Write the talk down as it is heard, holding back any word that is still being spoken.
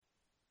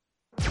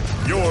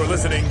You're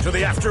listening to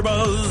the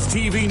AfterBuzz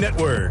TV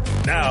Network,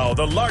 now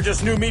the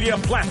largest new media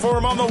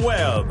platform on the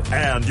web,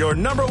 and your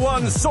number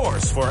one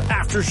source for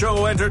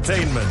after-show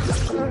entertainment.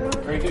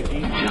 Very good,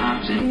 Gene.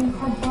 Johnson.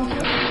 From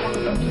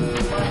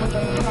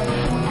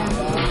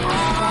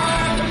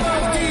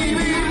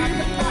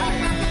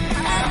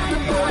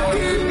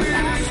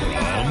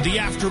the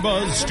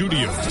AfterBuzz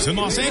Studios in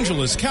Los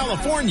Angeles,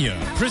 California,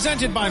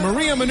 presented by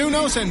Maria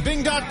Menounos and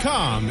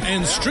Bing.com,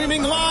 and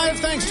streaming live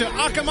thanks to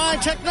Akamai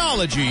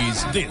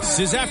Technologies. This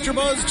is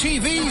AfterBuzz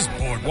TV's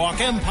Boardwalk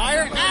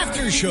Empire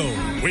After Show.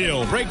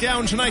 We'll break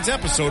down tonight's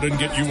episode and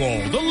get you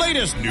all the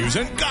latest news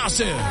and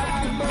gossip.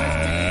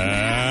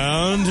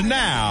 And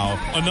now,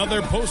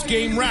 another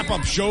post-game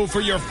wrap-up show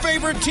for your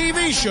favorite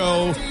TV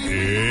show.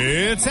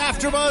 It's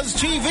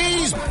AfterBuzz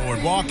TV's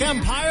Boardwalk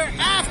Empire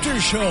After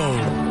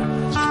Show.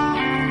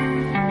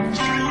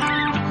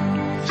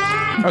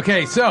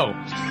 Okay, so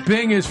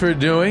Bing is for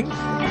doing,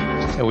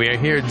 and we are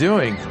here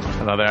doing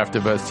another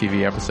AfterBuzz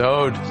TV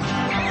episode.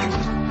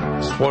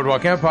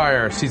 Boardwalk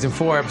Empire, Season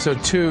 4,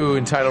 Episode 2,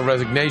 entitled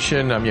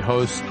Resignation. I'm your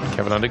host,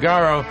 Kevin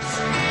Undergaro.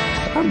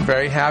 I'm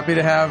very happy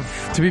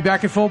to be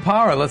back at full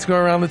power. Let's go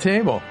around the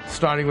table,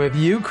 starting with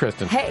you,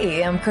 Kristen.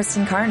 Hey, I'm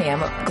Kristen Carney. I'm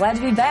glad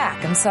to be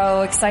back. I'm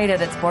so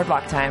excited. It's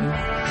Boardwalk time.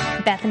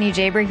 Bethany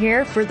Jaber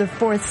here for the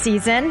 4th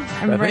season.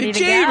 I'm Bethany ready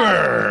to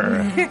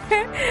Jaber. go.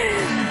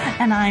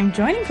 And I'm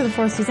joining for the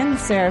 4th season,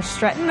 Sarah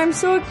Stretton. I'm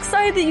so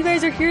excited that you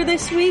guys are here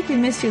this week. We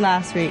missed you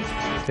last week.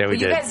 Yeah, we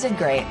You did. guys did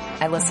great.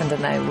 I listened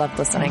and I loved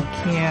listening.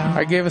 Thank you.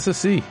 I gave us a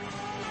C.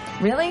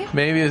 Really?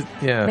 Maybe,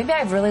 yeah. Maybe I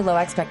have really low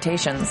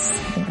expectations.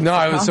 No,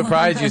 I was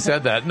surprised you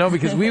said that. No,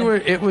 because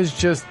it was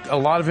just a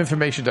lot of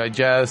information to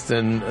digest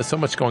and so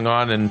much going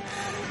on. And,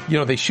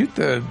 they shoot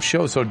the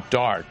show so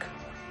dark.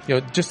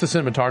 Just the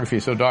cinematography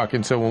is so dark.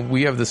 And so when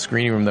we have the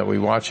screening room that we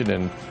watch it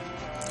in,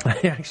 I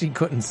actually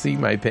couldn't see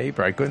my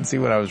paper. I couldn't see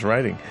what I was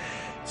writing.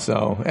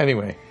 So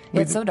anyway.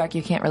 It's so dark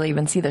you can't really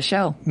even see the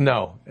show.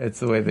 No, it's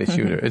the way they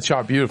shoot it. It's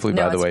shot beautifully,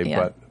 by the way,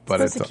 yeah.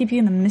 but It's supposed to keep you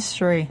in the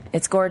mystery.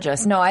 It's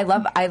gorgeous. No, I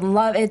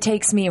love it.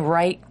 Takes me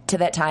right to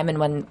that time. And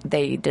when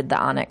they did the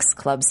Onyx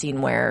Club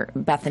scene where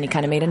Bethany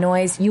kind of made a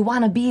noise, you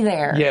want to be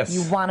there. Yes.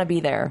 You want to be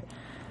there.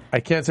 I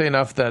can't say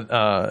enough that,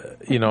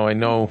 I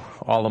know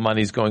all the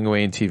money's going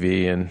away in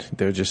TV and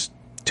there are just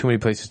too many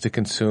places to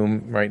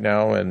consume right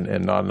now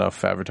and not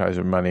enough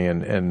advertiser money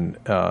and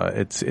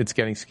it's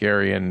getting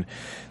scary. And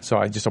so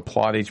I just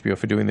applaud HBO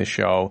for doing this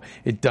show.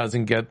 It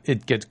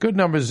gets good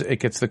numbers. It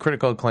gets the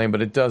critical acclaim,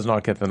 but it does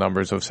not get the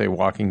numbers of, say,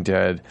 Walking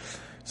Dead,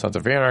 Sons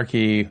of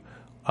Anarchy,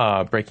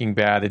 Breaking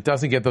Bad. It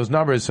doesn't get those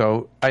numbers.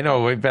 So I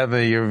know,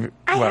 Bethany,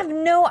 I have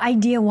no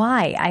idea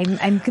why.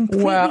 I'm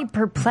completely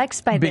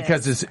perplexed by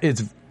this.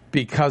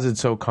 Because it's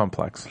so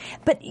complex.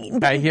 But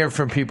I hear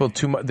from people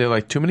they're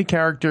like too many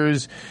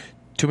characters,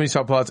 too many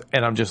subplots,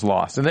 and I'm just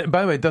lost. And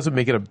by the way, it doesn't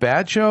make it a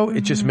bad show.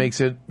 It just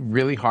makes it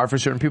really hard for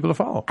certain people to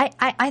follow.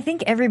 I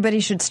think everybody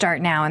should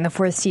start now in the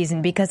 4th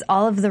season because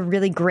all of the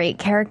really great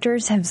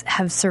characters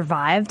have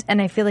survived, and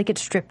I feel like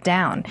it's stripped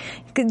down.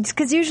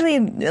 Because usually,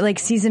 like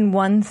season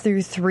 1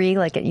 through 3,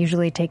 like it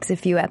usually takes a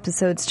few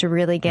episodes to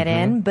really get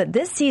in. But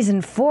this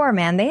season 4,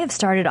 man, they have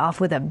started off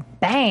with a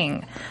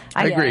bang.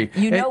 I agree.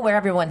 You know where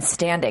everyone's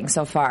standing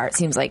so far, it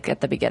seems like,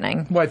 at the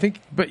beginning. Well, I think,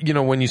 but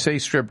when you say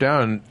stripped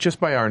down, just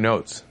by our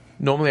notes.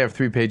 Normally I have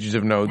 3 pages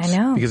of notes. I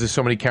know. Because there's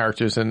so many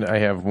characters and I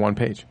have 1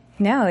 page.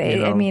 No,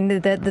 I mean,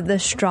 the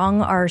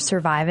strong are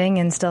surviving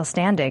and still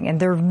standing, and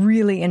they're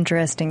really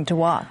interesting to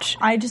watch.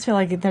 I just feel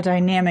like the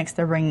dynamics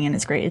they're bringing in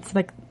is great. It's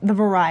like the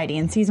variety.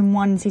 In Season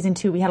 1 and Season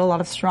 2, we had a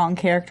lot of strong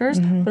characters,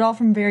 but all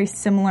from very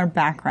similar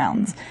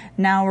backgrounds.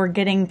 Now we're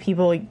getting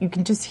people, you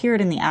can just hear it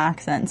in the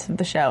accents of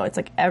the show. It's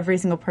like every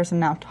single person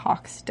now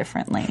talks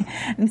differently.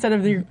 Instead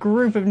of your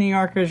group of New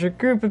Yorkers, your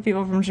group of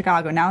people from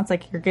Chicago, now it's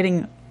like you're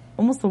getting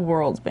almost the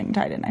world's being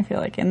tied in, I feel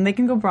like. And they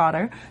can go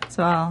broader,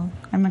 so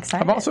I'm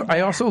excited. I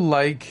also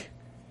like,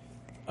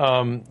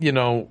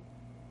 we're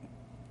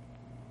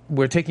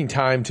taking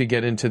time to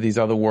get into these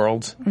other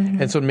worlds.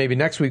 And so maybe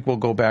next week we'll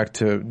go back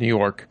to New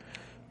York.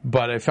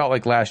 But I felt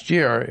like last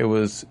year it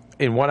was,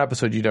 in one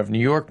episode you'd have New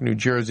York, New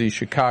Jersey,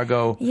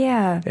 Chicago,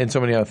 and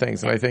so many other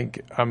things. And I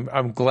think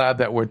I'm glad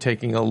that we're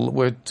spending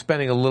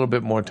a little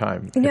bit more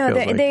time.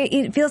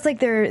 It feels like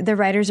the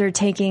writers are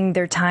taking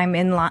their time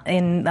in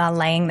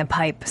laying the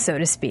pipe, so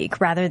to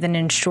speak, rather than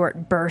in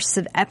short bursts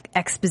of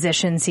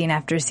exposition, scene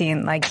after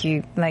scene, like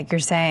you're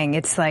saying.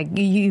 It's like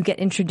you get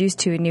introduced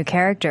to a new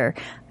character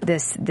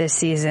this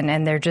season,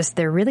 and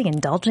they're really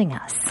indulging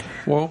us.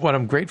 Well, what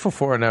I'm grateful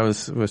for, and I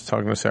was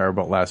talking to Sarah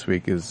about last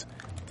week, is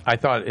I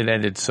thought it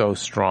ended so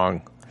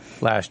strong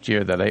last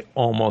year that I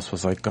almost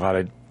was like,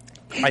 God,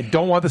 I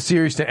don't want the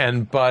series to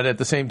end, but at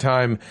the same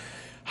time,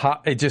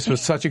 it just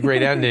was such a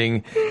great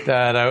ending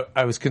that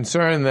I was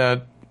concerned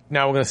that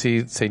now we're going to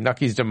see, say,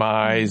 Nucky's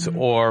demise,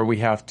 or we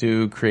have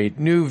to create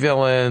new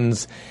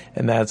villains,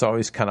 and that's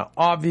always kind of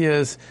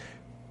obvious.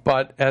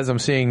 But as I'm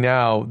seeing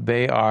now,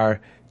 they are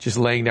just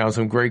laying down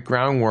some great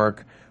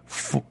groundwork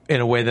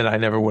in a way that I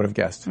never would have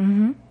guessed.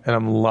 And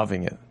I'm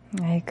loving it.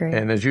 I agree.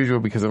 And as usual,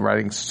 because the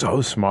writing's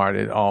so smart,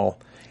 it all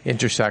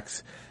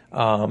intersects.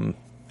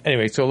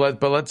 Anyway, so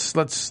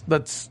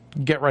let's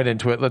get right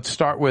into it. Let's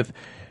start with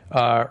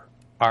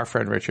our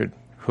friend Richard,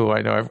 who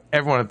I know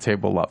everyone at the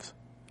table loves.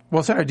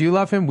 Well, Sarah, do you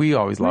love him? We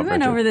always love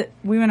Richard.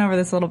 We went over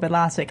this a little bit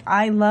last week.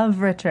 I love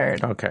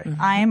Richard. Okay.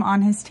 I am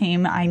on his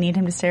team. I need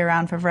him to stay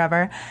around for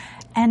forever.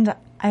 And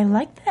I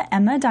like the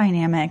Emma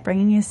dynamic,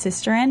 bringing his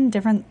sister in.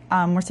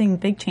 We're seeing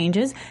big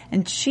changes.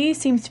 And she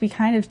seems to be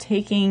kind of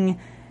taking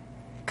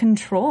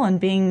control and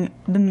being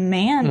the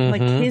man,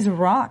 like his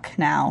rock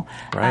now.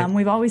 Right.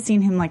 We've always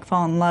seen him like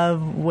fall in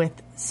love with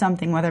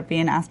something, whether it be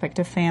an aspect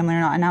of family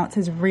or not. And now it's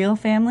his real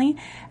family.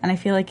 And I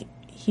feel like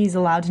he's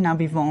allowed to now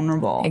be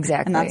vulnerable.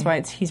 Exactly. And that's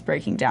why he's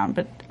breaking down.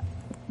 But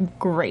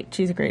great.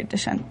 She's a great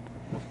addition.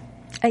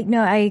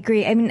 I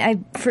agree. I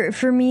mean,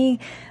 for me,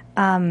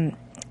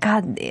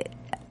 God,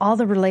 all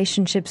the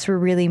relationships were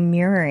really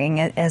mirroring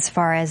as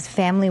far as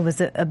family was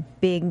a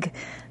big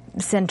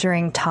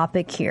centering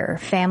topic here.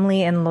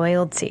 Family and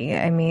loyalty.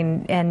 I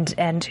mean,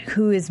 and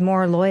who is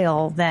more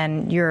loyal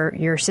than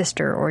your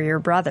sister or your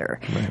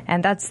brother? Right.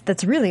 And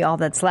that's really all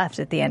that's left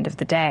at the end of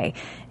the day.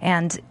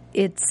 And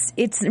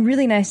it's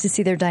really nice to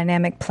see their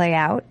dynamic play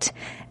out.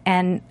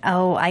 And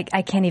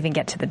I can't even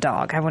get to the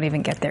dog. I won't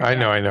even get there. I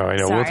know. Sorry,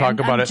 we'll talk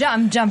about it.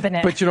 I'm jumping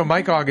it. But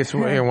Mike August,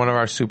 one of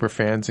our super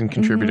fans and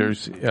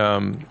contributors.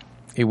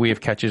 We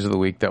have catches of the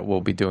week that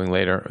we'll be doing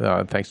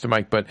later, thanks to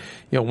Mike. But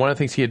one of the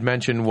things he had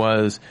mentioned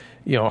was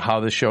how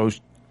the show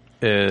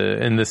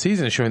in the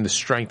season is showing the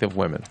strength of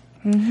women.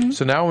 Mm-hmm.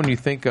 So now when you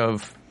think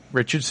of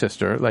Richard's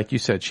sister, like you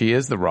said, she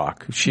is the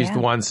rock. She's the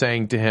one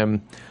saying to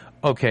him,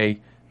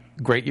 "Okay,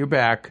 great, you're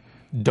back.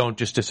 Don't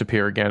just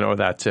disappear again, or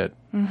that's it."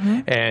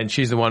 Mm-hmm. And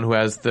she's the one who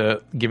has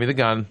give me the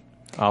gun.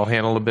 I'll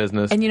handle the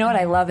business. And you know what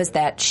I love is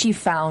that she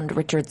found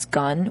Richard's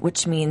gun,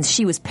 which means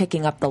she was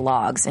picking up the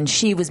logs and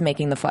she was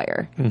making the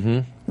fire,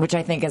 which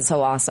I think is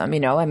so awesome.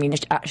 I mean,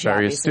 she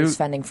obviously was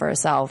fending for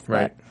herself.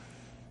 Right. But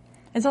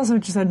It's also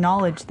just a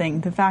knowledge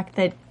thing. The fact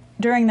that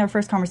during their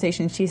first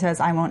conversation, she says,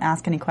 "I won't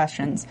ask any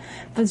questions."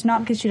 But it's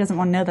not because she doesn't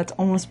want to know. That's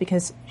almost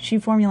because she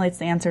formulates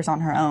the answers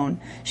on her own.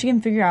 She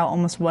can figure out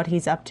almost what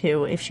he's up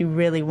to if she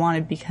really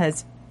wanted,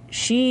 because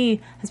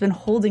she has been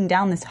holding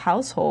down this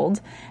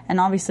household, and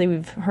obviously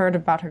we've heard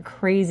about her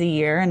crazy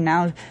year, and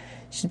now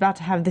she's about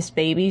to have this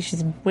baby.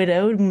 She's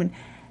widowed,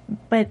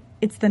 but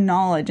it's the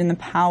knowledge and the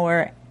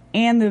power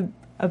and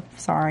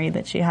sorry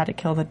that she had to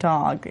kill the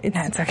dog.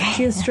 It's okay.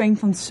 She has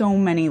strength on so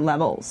many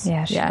levels.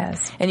 Yeah, she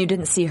does. And you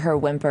didn't see her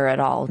whimper at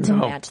all to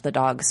match the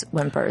dog's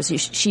whimpers.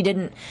 She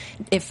didn't.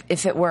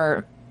 If it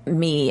were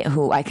me,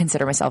 who I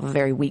consider myself a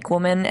very weak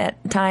woman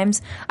at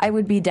times, I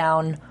would be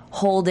down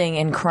holding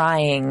and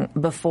crying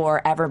before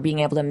ever being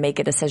able to make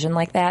a decision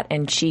like that.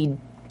 And she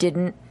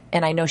didn't.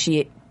 And I know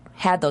she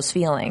had those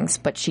feelings,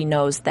 but she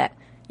knows that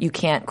you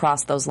can't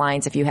cross those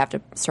lines if you have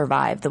to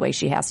survive the way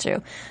she has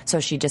to.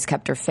 So she just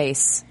kept her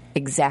face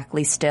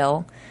exactly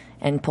still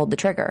and pulled the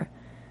trigger.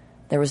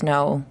 There was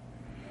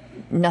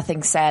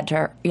nothing sad to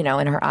her, in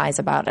her eyes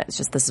about it. It's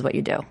just, this is what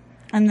you do.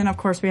 And then, of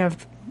course, we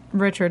have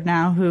Richard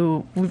now,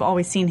 who we've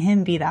always seen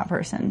him be that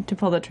person to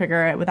pull the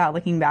trigger without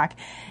looking back.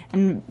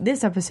 And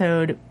this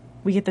episode,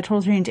 we get the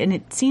total change, and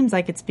it seems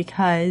like it's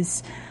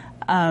because,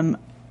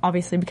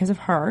 obviously because of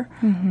her,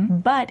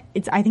 but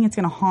I think it's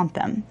going to haunt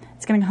them.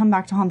 It's going to come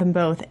back to haunt them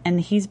both,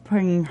 and he's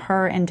bringing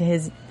her into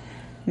his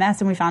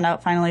mess, and we found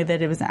out finally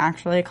that it was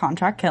actually a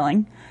contract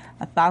killing,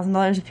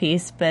 $1,000 a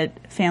piece, but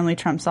family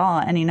trumps all.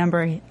 Any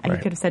number, he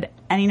could have said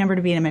any number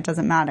to beat him, it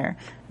doesn't matter.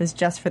 It was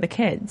just for the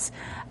kids.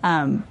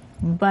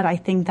 But I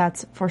think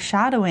that's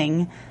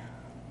foreshadowing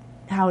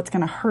how it's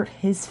going to hurt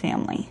his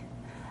family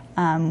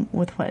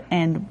with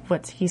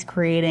what he's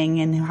creating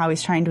and how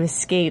he's trying to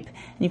escape.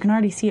 And you can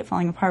already see it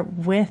falling apart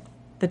with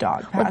the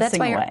dog passing away. That's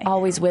why you're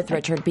always with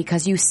Richard,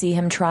 because you see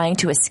him trying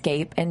to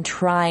escape and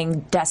trying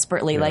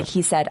desperately. Like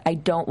he said, I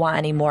don't want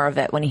any more of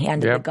it when he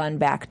handed the gun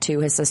back to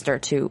his sister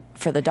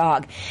for the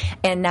dog.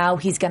 And now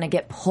he's going to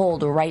get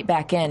pulled right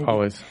back in.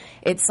 Always.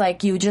 It's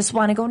like you just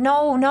want to go,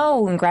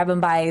 no, and grab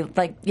him by,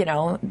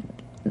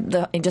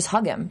 and just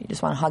hug him. You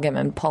just want to hug him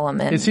and pull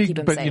him and keep him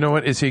safe. But you know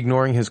what? Is he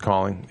ignoring his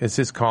calling? Is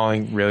his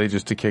calling really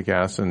just to kick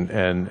ass and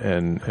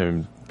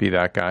be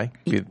that guy?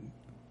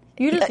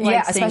 You just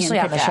like especially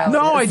on the show.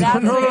 No, I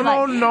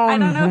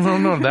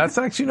don't. No. That's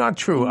actually not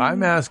true.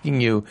 I'm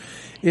asking you,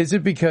 is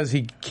it because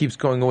he keeps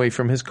going away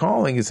from his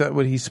calling? Is that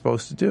what he's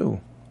supposed to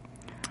do?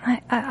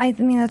 I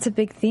mean, that's a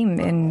big theme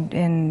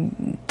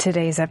in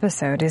today's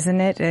episode, isn't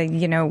it?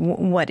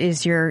 What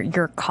is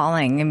your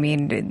calling? I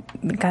mean,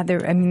 God,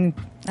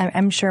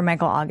 I'm sure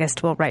Michael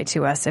August will write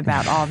to us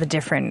about all the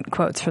different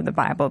quotes from the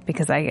Bible,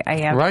 because I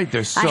have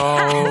there's so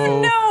I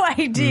have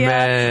no idea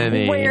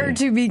many. Where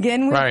to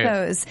begin with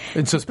those.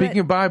 And so, speaking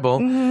of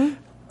Bible,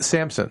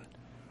 Samson.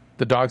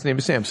 The dog's name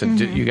is Samson.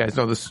 Do you guys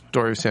know the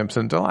story of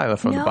Samson and Delilah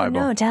from the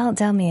Bible? No,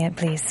 tell me it,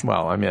 please.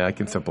 Well, I mean, I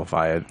can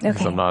simplify it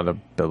because I'm not a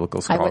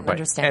biblical scholar. I wouldn't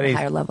understand the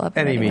higher level of it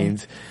any anyway.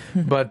 means.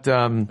 But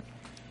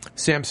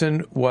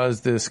Samson was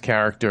this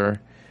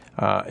character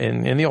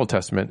in the Old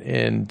Testament,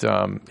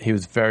 and he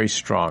was very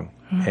strong,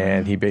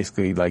 and he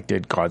basically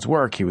did God's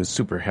work. He was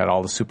had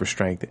all the super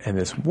strength, and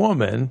this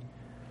woman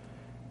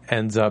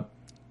ends up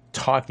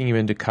talking him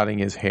into cutting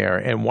his hair.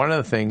 And one of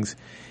the things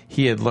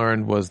he had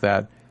learned was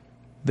that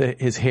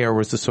his hair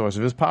was the source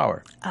of his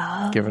power,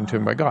 given to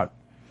him by God.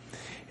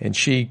 And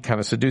she kind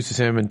of seduces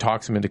him and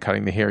talks him into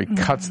cutting the hair. He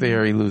cuts the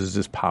hair, he loses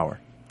his power.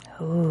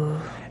 Ooh.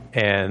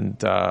 And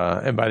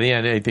by the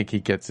end, I think he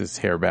gets his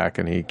hair back,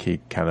 and he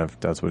kind of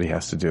does what he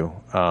has to do.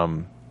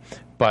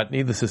 But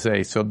needless to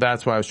say, so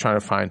that's why I was trying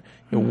to find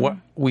what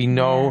we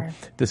know.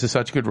 This is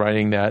such good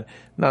writing that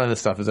none of this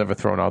stuff is ever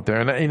thrown out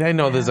there. And I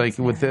know there's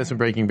with this and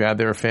Breaking Bad,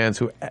 there are fans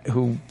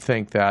who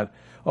think that,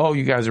 oh,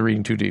 you guys are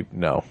reading too deep.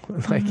 No,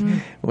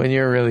 when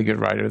you're a really good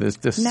writer,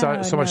 there's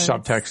so much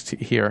subtext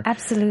here.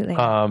 Absolutely.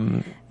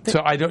 So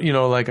I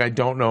don't, I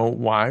don't know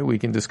why. We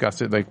can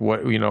discuss it.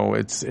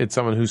 It's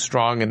someone who's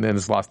strong and then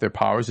has lost their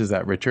powers. Is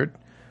that Richard?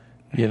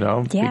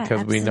 Because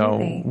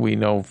absolutely. we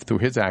know through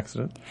his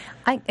accident.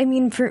 I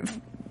mean, for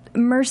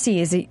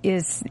mercy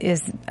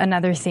is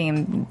another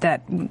theme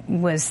that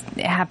was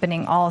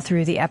happening all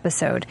through the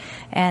episode,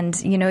 and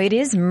it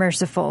is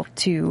merciful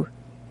to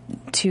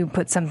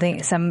put a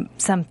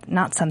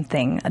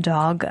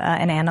dog,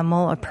 an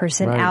animal, a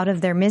person out of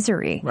their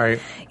misery.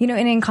 Right. And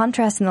in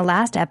contrast, in the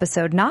last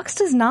episode, Knox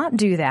does not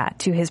do that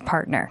to his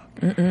partner.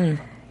 Mm-mm.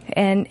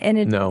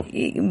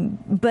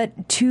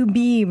 But to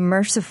be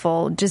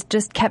merciful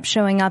just kept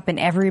showing up in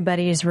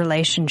everybody's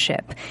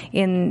relationship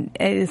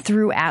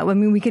throughout. I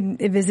mean, we could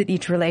visit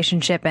each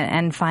relationship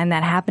and find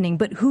that happening.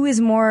 But who is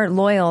more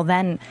loyal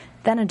than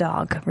a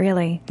dog?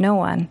 Really, no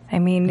one. I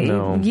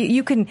mean,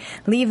 you can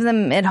leave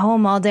them at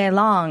home all day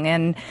long,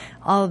 and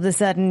all of a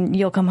sudden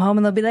you'll come home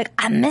and they'll be like,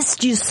 "I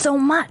missed you so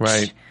much.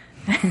 Right.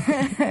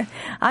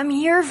 I'm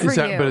here for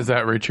you." But is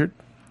that Richard?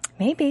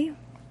 Maybe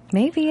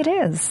it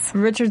is.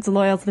 Richard's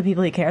loyal to the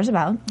people he cares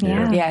about.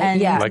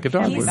 Yeah. Like a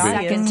dog He's would be.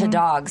 second to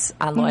dogs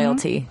on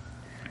loyalty.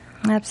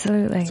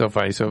 Absolutely. So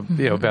funny. So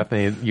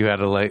Bethany, you had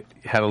to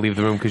leave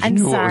the room because you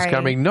knew what was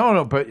coming.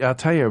 No, but I'll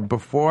tell you,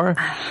 before,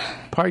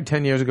 probably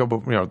 10 years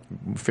ago,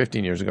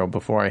 15 years ago,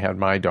 before I had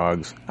my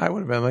dogs, I would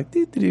have been like,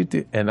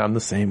 doo-doo-doo-doo. And I'm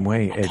the same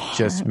way. It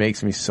just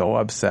makes me so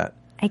upset.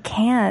 I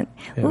can't.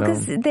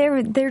 Because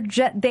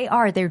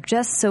they're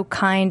just so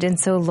kind and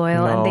so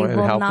loyal, and they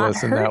will not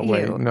hurt in that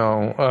way. you.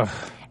 No. Ugh.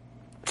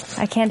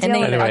 I can't deal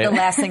with it. it. Are the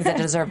last things that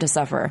deserve to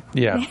suffer.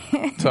 Yeah.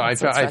 So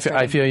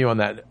I feel you on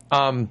that.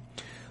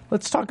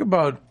 Let's talk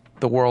about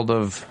the world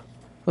of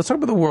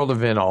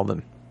Van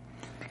Alden.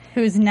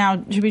 Who's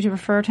now, should we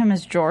refer to him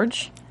as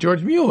George?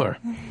 George Mueller.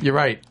 You're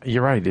right.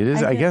 It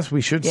is. I guess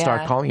we should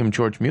start calling him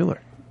George Mueller.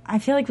 I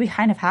feel like we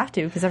kind of have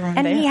to because everyone.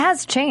 And he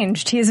has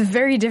changed. He is a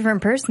very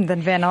different person than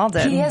Van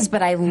Alden. He is,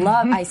 but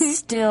I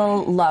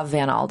still love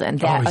Van Alden.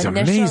 That he's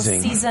initial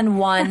amazing. season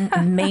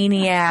 1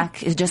 maniac,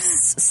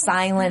 just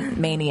silent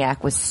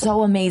maniac, was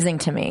so amazing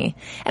to me.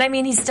 And I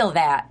mean, he's still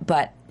that,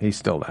 but he's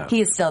still that.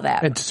 He is still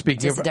that. And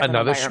speaking Just of a different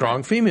another environment.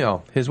 strong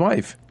female, his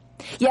wife.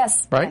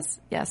 Yes. Right?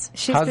 Yes.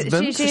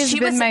 She's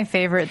been my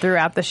favorite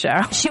throughout the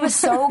show. She was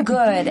so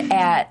good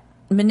at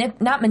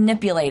not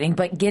manipulating,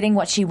 but getting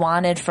what she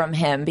wanted from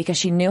him because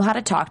she knew how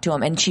to talk to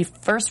him. And she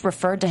first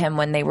referred to him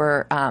when they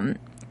were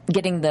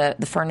getting the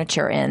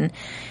furniture in.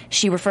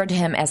 She referred to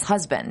him as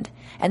husband.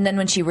 And then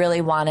when she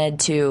really wanted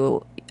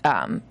to,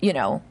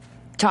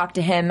 talk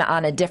to him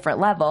on a different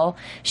level,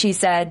 she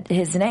said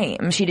his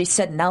name. She just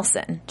said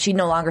Nelson. She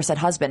no longer said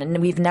husband. And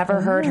we've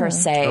never heard her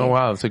say... Oh,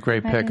 wow. It's a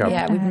great pickup.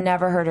 Yeah, we've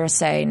never heard her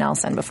say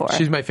Nelson before.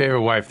 She's my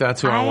favorite wife. That's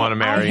who I want to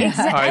marry.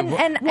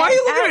 And why are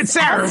you looking at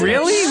Sarah?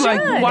 Really?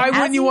 Why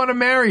wouldn't you want to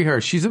marry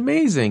her? She's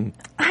amazing.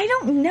 I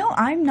don't know.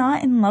 I'm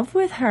not in love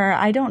with her.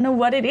 I don't know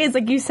what it is.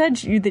 Like you said,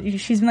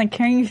 she's been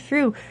carrying you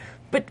through.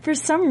 But for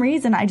some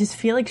reason, I just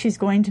feel like she's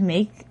going to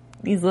make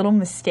these little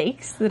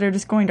mistakes that are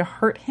just going to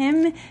hurt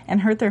him and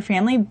hurt their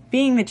family,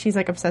 being that she's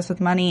obsessed with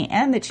money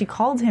and that she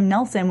called him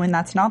Nelson when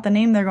that's not the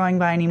name they're going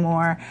by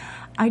anymore.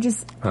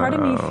 Part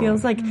of me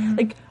feels like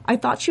I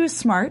thought she was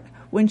smart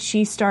when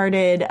she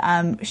started,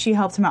 she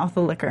helped him out with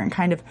the liquor and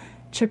kind of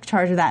took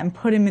charge of that and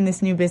put him in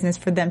this new business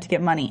for them to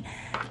get money.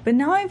 But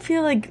now I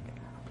feel like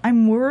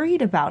I'm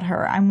worried about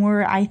her.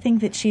 I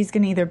think that she's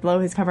going to either blow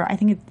his cover.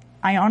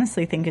 I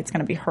honestly think it's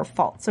going to be her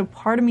fault. So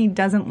part of me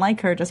doesn't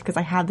like her just because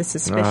I have this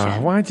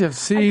suspicion. Why don't you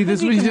see?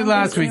 This is what you did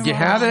last week. You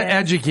had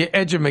to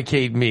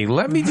educate me.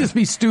 Let me just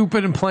be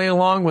stupid and play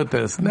along with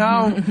this.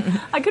 No.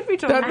 I could be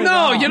totally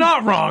No, you're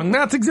not wrong.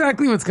 That's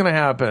exactly what's going to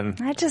happen.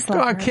 I just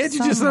love her can't you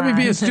so just let me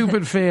be a much.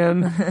 stupid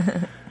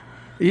fan?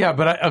 Yeah,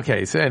 but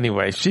okay. So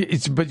anyway,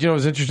 but it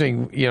was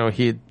interesting.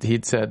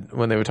 He'd said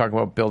when they were talking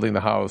about building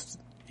the house,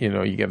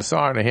 you get a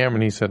saw and a hammer,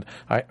 and he said,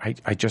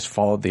 I just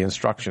followed the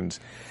instructions.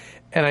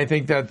 And I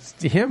think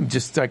that's him,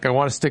 just like, I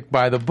want to stick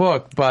by the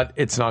book, but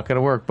it's not going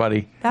to work,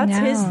 buddy. That's No.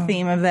 his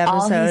theme of the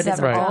All he's episode. It's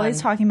ever always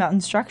done. talking about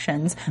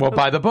instructions. Well,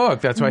 by the book.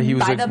 That's why he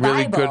was By a the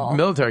really Bible. good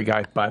military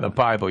guy. By the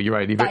Bible. You're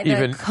right. By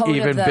the code of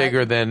Even the-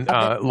 bigger than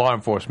of the- law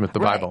enforcement, the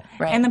Right, Bible.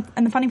 right.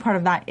 And the funny part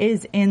of that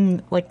is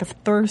in like the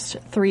first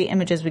 3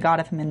 images we got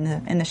of him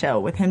in the show,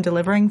 with him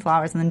delivering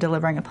flowers and then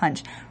delivering a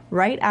punch.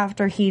 Right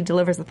after he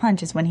delivers the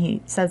punch is when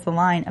he says the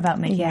line about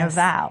making a Yes,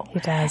 vow. he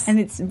does. And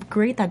it's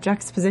great, that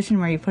juxtaposition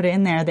where you put it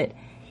in there, that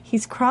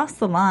he's crossed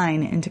the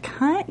line into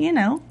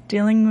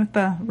dealing with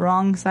the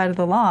wrong side of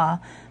the law,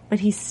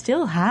 but he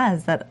still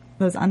has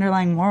those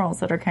underlying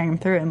morals that are carrying him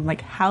through, and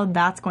like how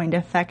that's going to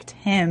affect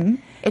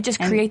him. It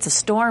just creates a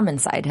storm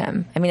inside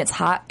him. I mean, it's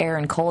hot air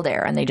and cold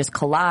air, and they just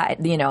collide,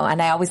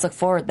 and I always look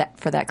forward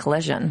for that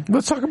collision.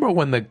 Let's talk about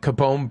when the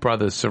Capone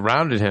brothers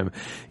surrounded him.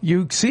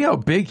 You see how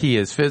big he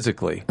is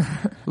physically.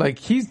 Like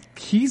he's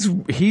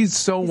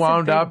so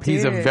wound big up.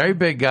 He's a dude. very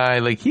big guy.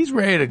 Like he's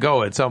ready to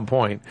go at some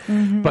point.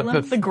 But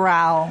Love the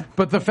growl.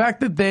 But the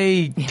fact that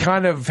they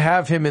kind of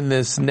have him in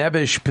this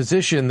nebbish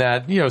position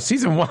that,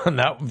 season 1,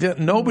 that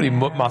nobody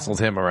muscles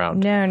him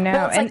around. No.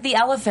 Well, it's And like the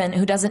elephant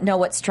who doesn't know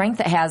what strength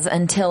it has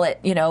until it,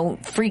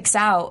 freaks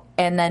out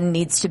and then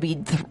needs to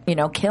be,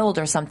 killed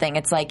or something.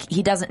 It's like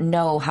he doesn't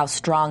know how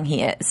strong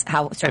he is,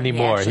 how strong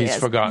Anymore. he actually He's is.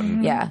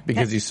 forgotten. Yeah.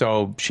 Because he's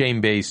so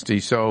shame-based.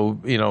 He's so,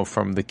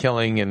 from the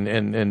killing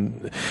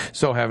and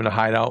so having to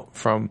hide out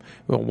from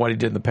what he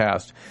did in the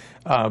past.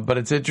 But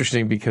it's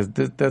interesting because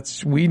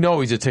we know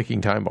he's a ticking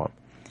time bomb.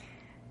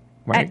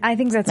 Right? I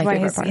think that's My why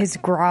favorite part. his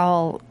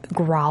growl,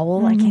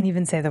 I can't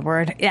even say the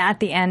word, at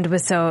the end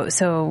was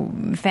so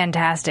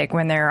fantastic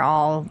when they're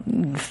all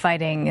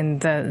fighting in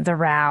the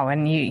row,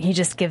 and he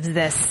just gives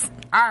this,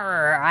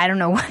 "Arr," I don't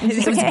know what it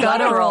is.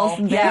 Guttural.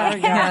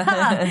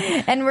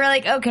 Yeah. And we're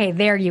like, okay,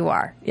 there you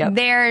are. Yep.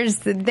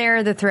 There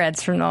are the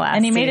threads from the last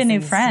And he made a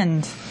new seasons.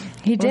 friend.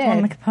 He With one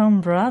of did. the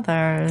Capone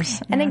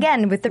brothers. And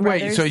again, with the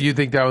brothers. Wait, so you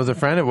think that was a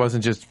friend? It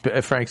wasn't just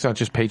Frank's not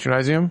just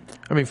patronizing him.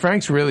 I mean,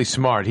 Frank's really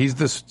smart.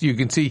 You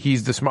can see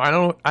he's the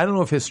smart. I don't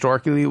know if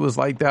historically it was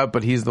like that,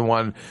 but he's the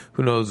one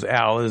who knows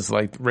Al is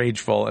like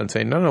rageful and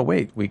saying, no,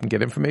 wait, we can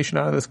get information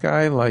out of this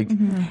guy. Like this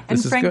And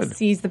is Frank good.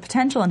 sees the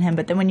potential in him,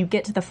 but then when you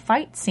get to the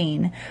fight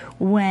scene,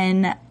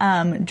 when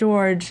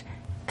George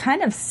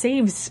kind of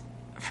saves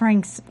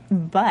Frank's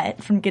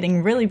butt from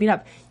getting really beat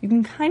up, you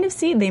can kind of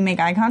see they make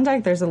eye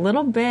contact. There's a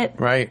little bit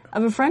Right.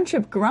 of a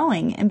friendship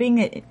growing, and being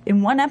that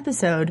in one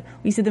episode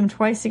we see them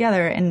twice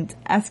together and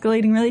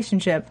escalating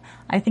relationship.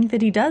 I think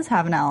that he does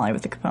have an ally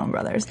with the Capone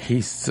brothers.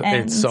 It's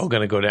so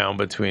going to go down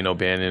between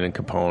O'Banion and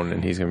Capone,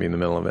 and he's going to be in the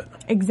middle of it.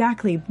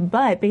 Exactly,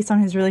 but based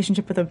on his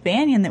relationship with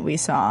O'Banion that we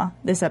saw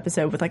this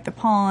episode, with like the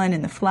pollen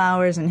and the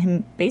flowers and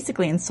him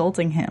basically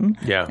insulting him,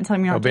 Yeah, and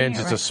telling him you're not doing O'Banion's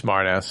it just right. a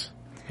smart ass.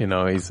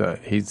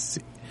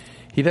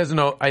 He doesn't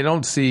know.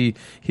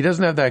 He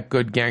doesn't have that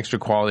good gangster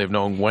quality of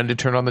knowing when to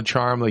turn on the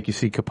charm. Like you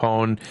see,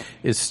 Capone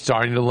is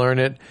starting to learn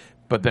it,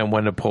 but then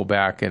when to pull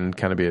back and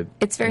kind of be.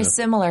 It's very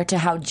similar to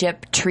how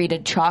Jip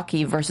treated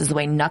Chalky versus the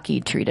way Nucky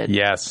treated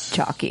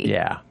Chalky.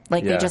 Yeah,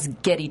 Like yeah. they just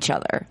get each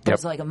other.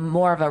 There's like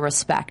more of a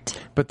respect.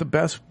 But the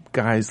best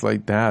guys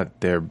like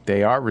that,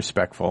 they are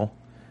respectful,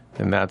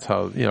 and that's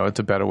how it's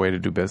a better way to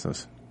do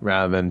business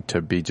rather than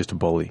to be just a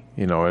bully.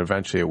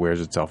 Eventually it wears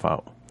itself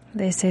out.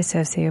 They say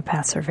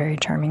sociopaths are very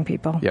charming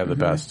people. Yeah, the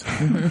best,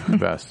 the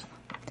best.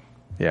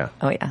 Yeah.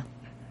 Oh yeah.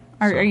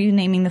 Are you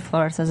naming the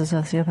Flores as a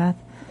sociopath?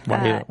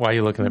 Why are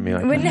you looking at me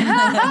like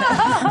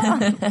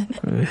that?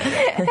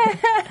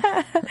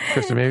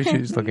 Krista, maybe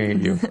she's looking at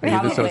you. Are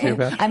you the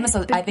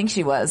sociopath? I think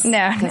she was.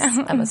 No, 'cause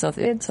no. I'm a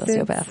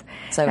sociopath.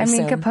 So I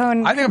mean,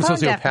 Capone. I think I'm Capone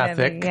sociopathic.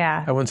 definitely,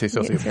 Yeah, I wouldn't say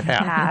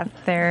sociopath.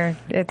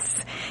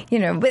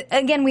 But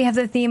again, we have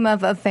the theme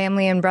of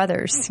family and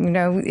brothers.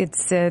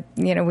 It's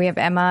we have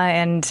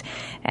Emma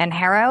and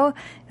Harrow.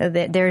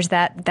 There's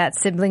that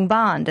sibling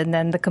bond, and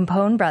then the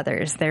Capone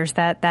brothers. There's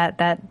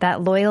that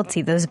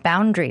loyalty, those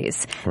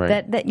boundaries.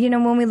 Right. That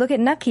when we look at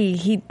Nucky,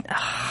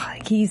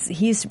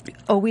 he's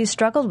always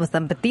struggled with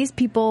them. But these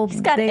people,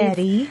 He's got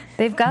Eddie.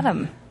 They've got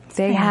them.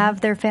 They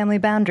have their family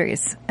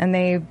boundaries, and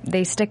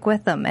they stick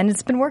with them, and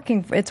it's been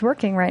working. It's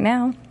working right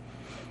now.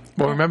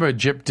 Well, remember,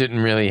 Jip didn't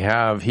really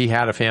have. He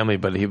had a family,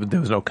 but there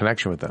was no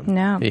connection with them.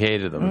 No. He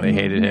hated them. They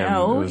hated him.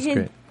 No, It was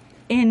great.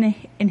 in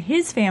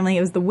his family,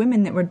 it was the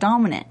women that were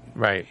dominant.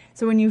 Right.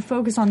 So when you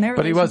focus on their,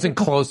 But he wasn't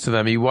relationship- close to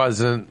them. He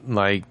wasn't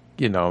like.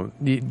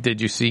 Did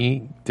you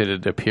see? Did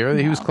it appear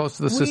that he was close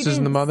to the sisters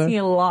and the mother? We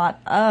didn't see a lot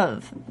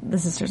of the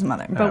sisters and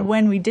mother, but Oh.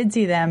 when we did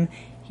see them,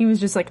 he was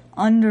just like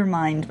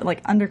undermined,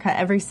 like undercut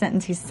every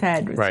sentence he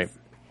said. Was Right.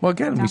 Well,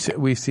 again,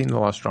 we've seen a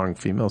lot of strong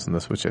females in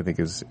this, which I think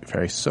is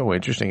so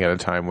interesting at a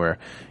time where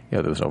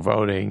there was no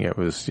voting. It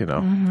was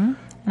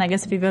And I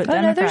guess if you vote Oh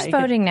Democrat, no, there's you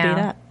could voting beat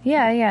now. up.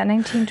 Yeah,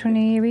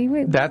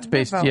 1920. That's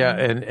based, voting. yeah,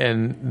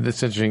 and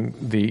this interesting.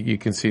 You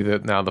can see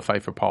that now the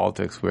fight for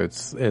politics, where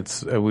it's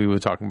we were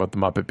talking about the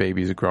Muppet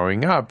Babies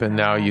growing up, and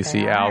now you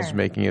see they Al's are.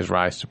 making his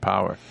rise to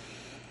power.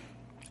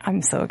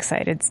 I'm so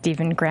excited.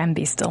 Stephen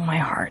Granby stole my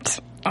heart.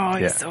 Oh,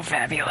 he's Yeah. so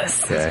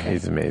fabulous. Yeah,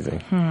 he's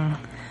amazing.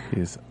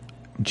 He's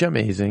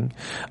amazing.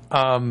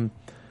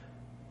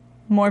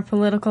 More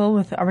political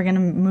with, are we going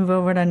to move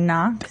over to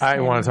Knox? I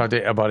want to talk to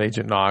you about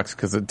Agent Knox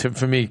because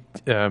for me,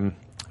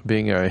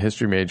 being a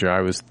history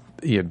major,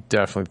 you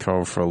definitely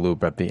thrown for a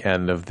loop at the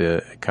end of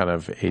the kind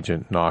of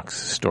Agent Knox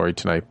story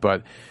tonight.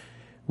 But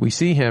we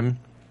see him,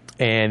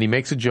 and he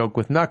makes a joke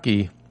with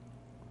Nucky,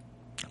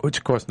 which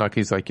of course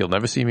Nucky's like, "You'll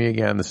never see me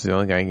again. This is the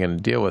only guy I'm going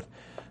to deal with."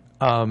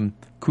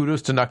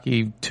 Kudos to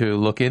Nucky to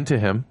look into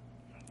him,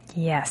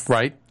 Yes.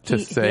 right? To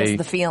He say, has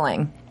the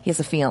feeling. He has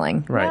a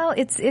feeling. right. Well,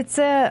 it's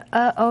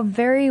a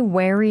very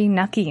wary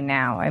Nucky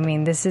now. I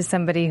mean, this is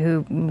somebody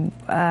who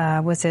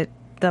was it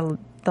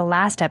the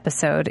last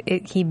episode.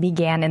 He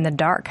began in the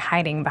dark,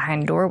 hiding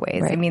behind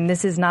doorways. Right. I mean,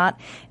 this is not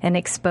an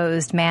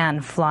exposed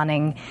man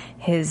flaunting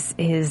his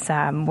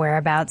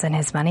whereabouts and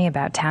his money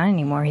about town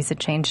anymore. He's a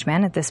changed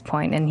man at this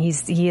point, and he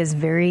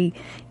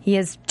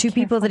has two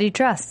people that he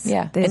trusts.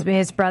 Yeah.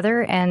 his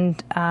brother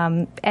and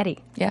Eddie.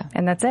 Yeah.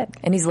 and that's it.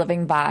 And he's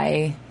living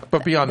by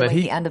But beyond the that, way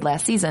he he ended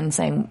last season,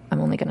 saying, "I'm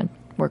only going to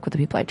work with the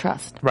people I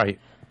trust." right.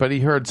 But he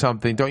heard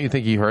something. Don't you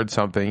think he heard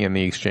something in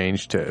the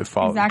exchange to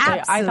follow?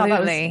 Exactly. I thought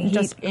that Absolutely. was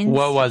just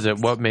What was it?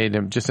 What made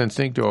him just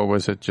instinct, or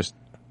was it just?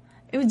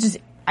 It was just,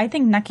 I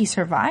think Nucky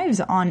survives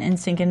on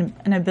instinct and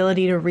an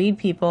ability to read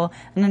people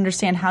and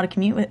understand how to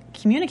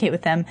communicate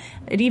with them.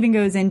 It even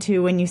goes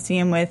into when you see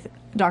him with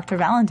Dr.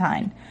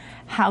 Valentine,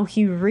 how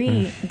he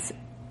reads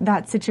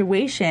that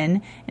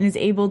situation and is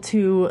able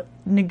to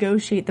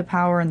negotiate the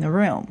power in the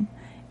room.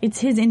 It's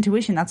his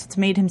intuition. That's what's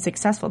made him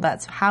successful.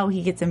 That's how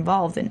he gets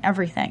involved in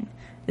everything.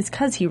 It's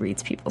because he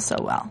reads people so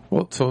well.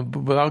 Well, so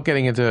without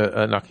getting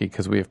into Nucky,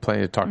 because we have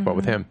plenty to talk about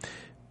with him,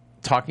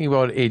 talking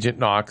about Agent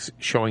Knox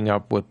showing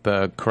up with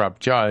the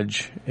corrupt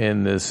judge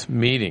in this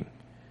meeting,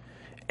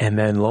 and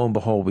then lo and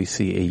behold, we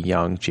see a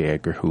young J.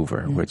 Edgar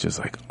Hoover, which is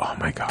like, oh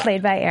my god!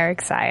 Played by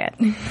Eric Syatt.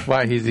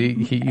 Why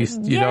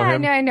you know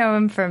him? I know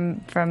him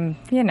from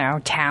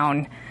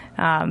town.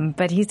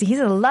 But he's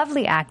a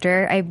lovely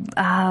actor.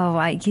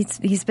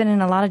 He's been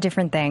in a lot of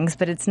different things,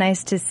 but it's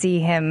nice to see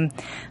him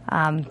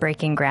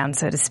breaking ground,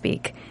 so to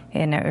speak,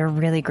 in a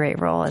really great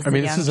role as the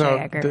young J.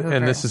 Edgar Hoover.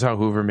 And this is how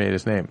Hoover made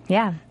his name.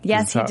 Yeah.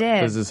 Yes, he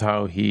did. This is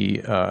how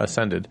he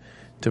ascended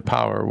to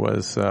power.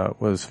 Was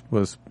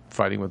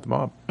fighting with the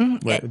mob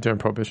during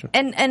Prohibition.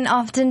 And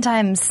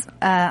oftentimes,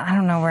 I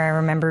don't know where I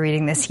remember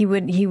reading this. He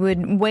would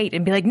wait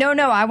and be like, "No,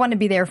 I want to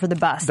be there for the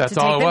bus." That's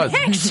to all it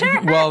take was. the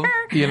picture." Well,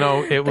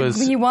 it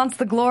was. He wants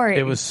the glory.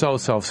 It was so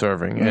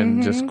self-serving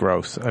and just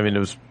gross. I mean,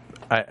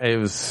 it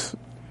was,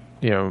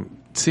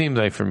 seemed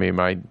like for me,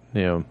 my,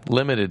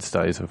 limited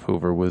studies of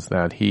Hoover was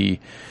that he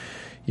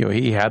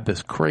had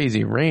this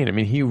crazy reign. I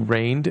mean, he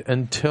reigned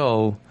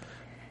until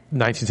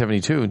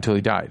 1972 until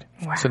he died.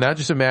 Wow. So now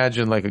just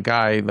imagine like a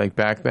guy like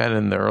back then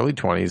in the early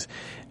 20s,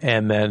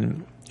 and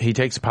then he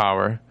takes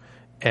power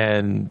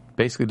and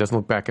basically doesn't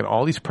look back at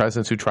all these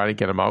presidents who try to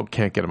get him out,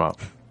 can't get him out.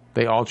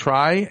 They all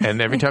try,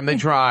 and every time they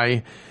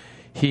try,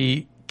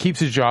 he keeps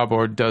his job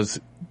or does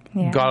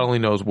God only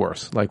knows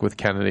worse. Like with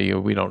Kennedy,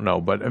 we don't know.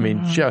 But I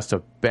mean, just a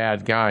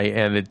bad guy.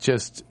 And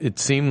it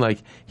seemed like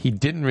he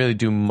didn't really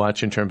do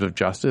much in terms of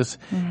justice.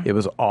 It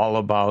was all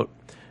about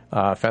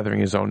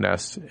feathering his own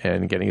nest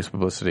and getting his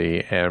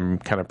publicity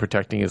and kind of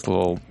protecting his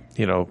little,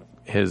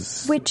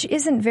 his... Which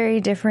isn't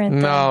very different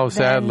No, than,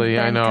 sadly,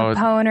 than I know.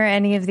 Capone or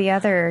any of the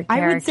other I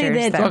characters. would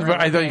say that- were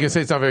I thought you could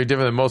say it's not very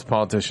different than most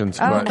politicians,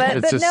 but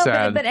it's just no,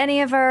 sad. But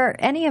any of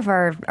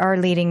our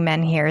leading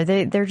men here,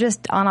 they're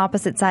just on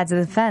opposite sides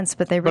of the fence,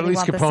 but they But really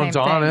at least want the same Capone's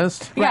thing.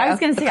 honest. Yeah, I was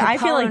going to say, I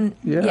feel like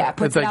Capone,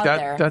 puts it's like it out that.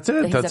 there. That's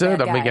it. He's That's a it.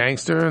 bad I'm a guy.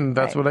 gangster, and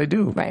that's Right. what I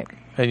do. Right.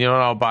 And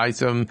I'll buy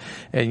some,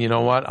 and you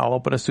know what? I'll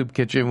open a soup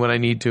kitchen when I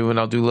need to, and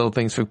I'll do little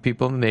things for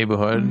people in the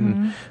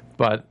neighborhood.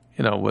 But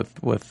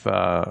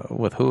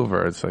with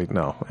Hoover, it's like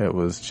no, it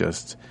was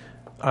just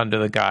under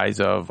the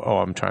guise of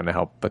I'm trying to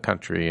help the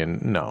country,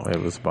 and no,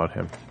 it was about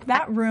him.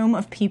 that room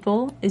of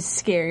people is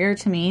scarier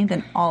to me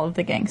than all of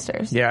the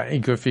gangsters. Yeah,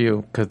 and good for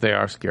you because they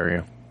are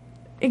scarier.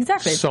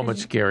 Exactly. So much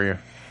scarier.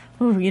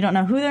 Ooh, you don't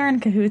know who they're in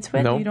cahoots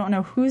with. Nope. You don't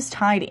know who's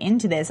tied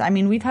into this. I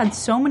mean, we've had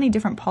so many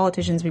different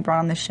politicians we brought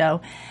on the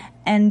show.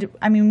 And,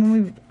 I mean, when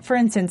we, for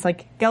instance,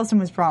 like Gelston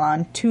was brought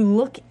on to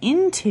look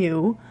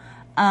into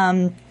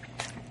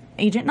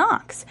Agent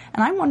Knox.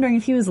 And I'm wondering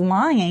if he was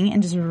lying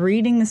and just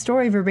reading the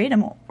story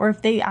verbatim or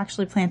if they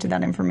actually planted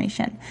that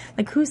information.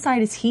 Like, whose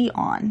side is he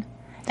on?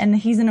 And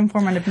he's an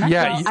informative method.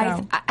 Yeah,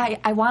 so.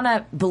 I want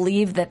to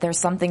believe that there's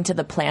something to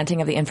the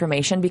planting of the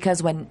information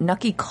because when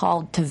Nucky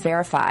called to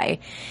verify,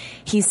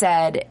 he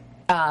said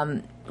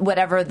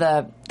whatever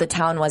the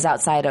town was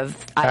outside of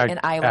in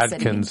Iowa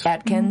Adkins. City,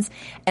 Adkins,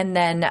 and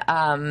then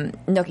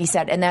Nucky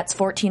said, and that's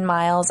 14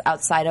 miles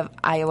outside of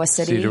Iowa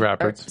City,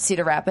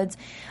 Cedar Rapids.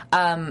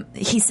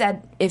 He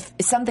said if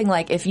something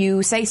like if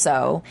you say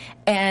so,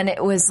 and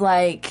it was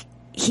like.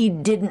 He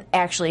didn't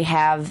actually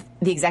have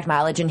the exact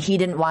mileage, and he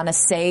didn't want to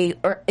say,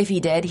 or if he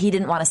did, he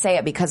didn't want to say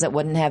it because it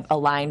wouldn't have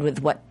aligned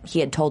with what he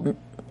had told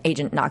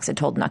Agent Knox had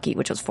told Nucky,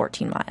 which was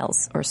 14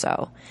 miles or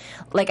so.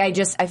 Like, I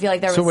feel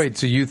like there was... So wait,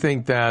 so you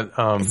think that...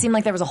 it seemed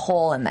like there was a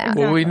hole in that.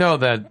 Well, we know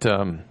that...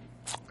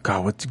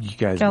 God, what you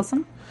guys...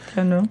 Gelson?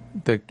 No.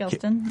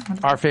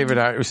 Gelston? Our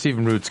favorite,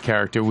 Stephen Root's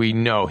character, we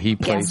know he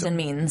plays... Gaston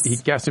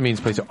Means. Gaston Means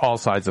plays all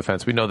sides of the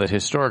fence. We know that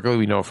historically,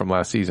 we know from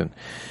last season.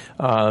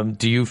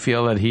 Do you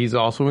feel that he's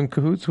also in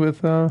cahoots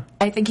with...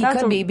 I think he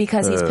could be,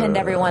 because he's pinned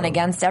everyone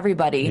against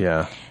everybody.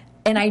 Yeah.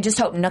 And I just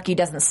hope Nucky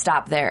doesn't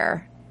stop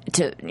there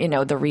to,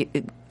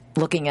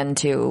 looking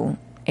into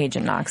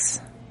Agent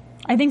Knox.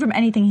 I think from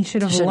anything he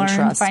should have learned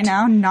trust. by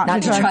now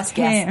not to trust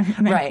him.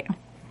 him. Right.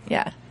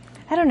 Yeah.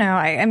 I don't know.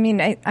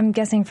 I'm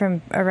guessing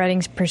from a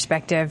writing's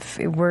perspective,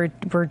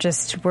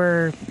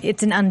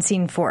 it's an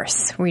unseen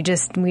force. We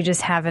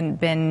just haven't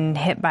been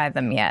hit by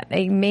them yet.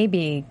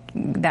 Maybe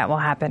that will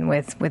happen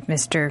with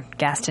Mr.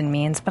 Gaston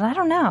Means, but I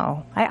don't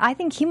know. I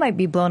think he might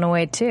be blown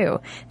away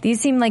too.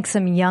 These seem like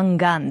some young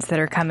guns that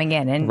are coming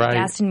in, and right.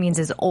 Gaston Means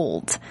is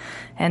old,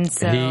 and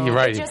so you're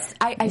right.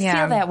 I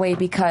feel that way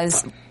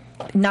because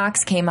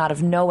Knox came out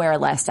of nowhere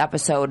last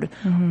episode.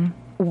 Mm-hmm.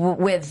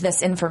 With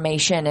this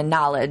information and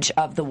knowledge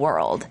of the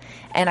world,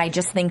 and I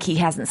just think he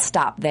hasn't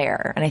stopped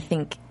there, and I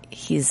think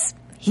he's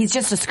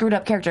just a screwed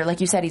up character,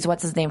 like you said. He's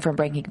what's his name from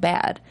Breaking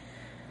Bad?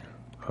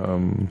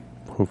 Who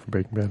from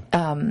Breaking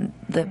Bad?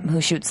 Who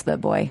shoots the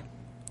boy?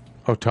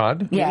 Oh,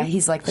 Todd. Yeah,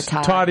 he's like the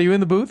Todd. Todd, are you in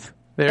the booth?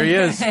 There he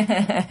is.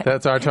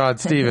 That's our Todd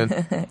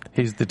Steven.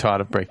 He's the Todd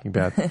of Breaking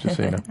Bad. Just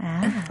so you know,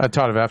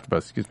 Todd of AfterBuzz.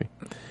 Excuse me.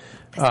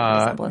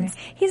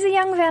 He's a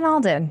young Van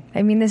Alden.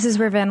 I mean, this is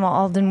where Van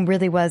Alden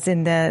really was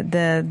in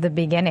the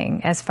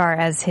beginning, as far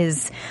as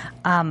his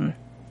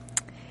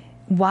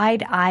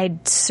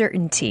wide-eyed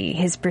certainty,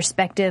 his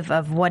perspective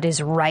of what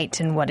is right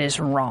and what is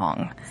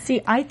wrong.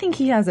 See, I think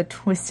he has a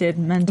twisted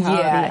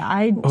mentality. Yeah.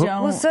 I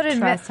don't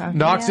trust him.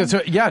 Knox,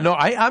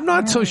 I'm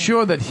not so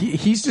sure that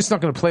he's just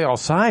not going to play all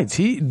sides.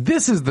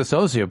 This is the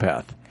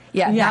sociopath.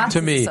 Yeah, Knox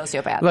to me, is a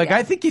sociopath. Like, yeah.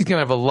 I think he's going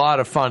to have a lot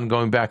of fun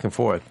going back and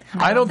forth.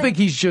 I don't think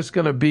he's just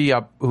going to be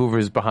up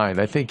Hoover's behind.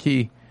 I think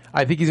he'll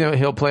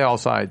play all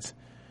sides.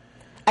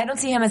 I don't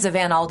see him as a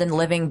Van Alden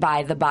living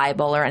by the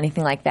Bible or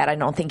anything like that. I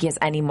don't think he has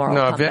any moral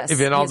compass.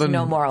 Van Alden,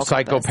 no moral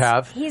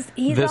psychopath. compass.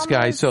 He's this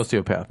guy's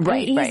sociopath.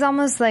 Right. He's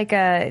almost like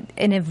an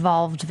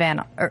evolved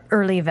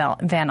early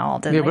Van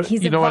Alden. Yeah, like but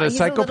you know what? A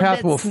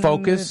psychopath will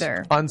focus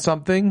smoother. on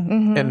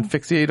something and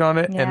fixate on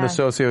it, and the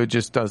socio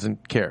just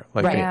doesn't care.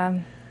 Like right. Yeah.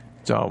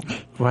 So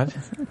what?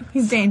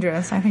 He's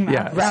dangerous. I think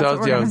that's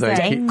what we're going to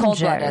say.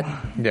 Cold-blooded.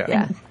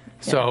 Yeah.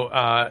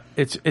 So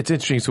it's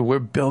interesting. So we're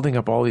building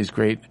up all these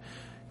great.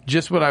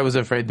 Just what I was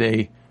afraid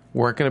they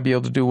weren't going to be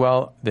able to do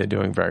well, they're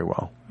doing very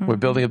well. Mm-hmm. We're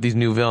building up these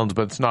new villains,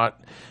 but it's not.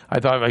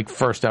 I thought like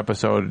first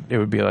episode it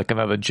would be like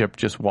another Jip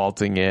just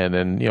waltzing in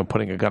and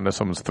putting a gun to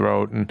someone's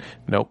throat, and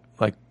nope.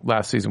 Like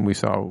last season we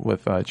saw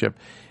with Jip,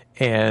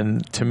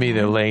 and to me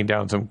they're laying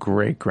down some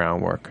great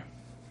groundwork.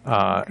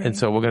 And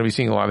so we're going to be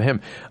seeing a lot of him.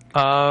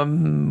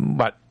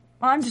 But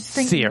I'm just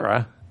thinking,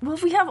 Sierra. Well,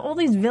 if we have all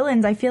these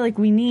villains, I feel like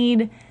we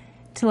need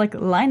to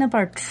line up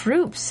our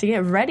troops to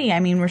get ready. I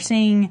mean, we're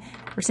seeing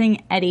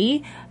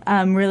Eddie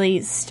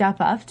really step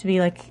up to be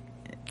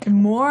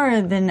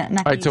more than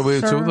Nucky's all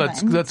right, so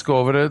let's go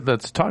over to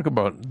let's talk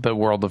about the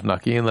world of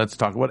Nucky, and let's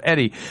talk about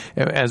Eddie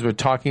as we're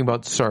talking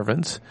about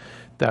servants.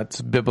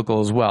 That's biblical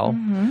as well.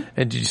 Mm-hmm.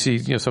 And did you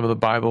see, some of the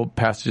Bible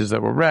passages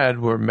that were read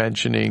were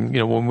mentioning,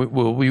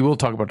 when we will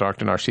talk about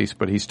Dr. Narcisse,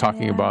 but he's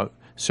talking about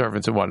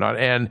servants and whatnot,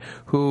 and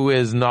who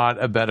is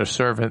not a better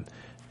servant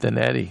than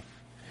Eddie.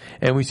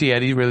 And we see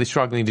Eddie really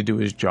struggling to do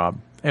his job.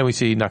 And we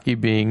see Nucky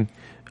being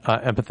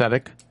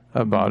empathetic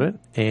about it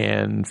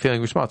and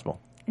feeling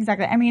responsible.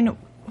 Exactly. I mean,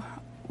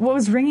 what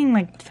was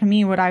ringing for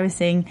me, what I was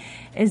saying,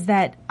 is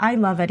that I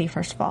love Eddie,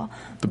 first of all.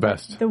 The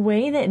best. The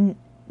way that...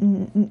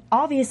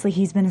 Obviously,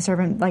 he's been a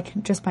servant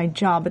just by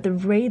job, but the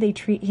way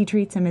he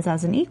treats him is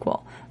as an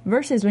equal.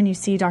 Versus when you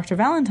see Dr.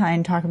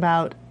 Valentine talk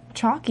about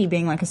Chalky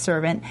being like a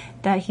servant,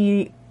 that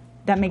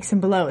makes him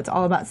below. It's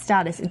all about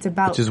status. It's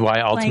about which is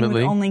why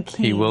ultimately only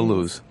he will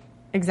lose.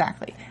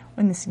 Exactly.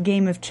 In this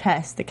game of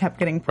chess that kept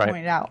getting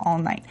pointed out all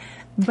night.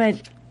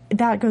 But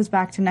that goes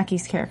back to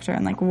Nucky's character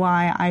and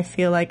why I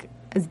feel like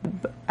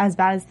as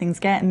bad as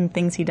things get and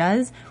things he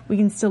does, we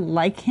can still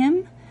like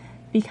him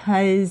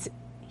because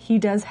he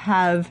does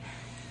have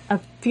a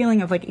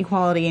feeling of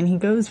equality, and he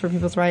goes for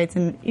people's rights.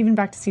 And even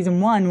back to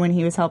season 1 when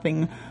he was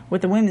helping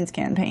with the women's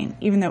campaign,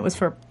 even though it was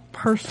for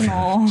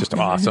personal, just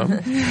awesome,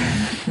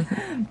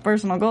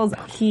 personal goals,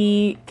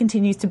 he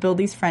continues to build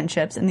these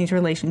friendships and these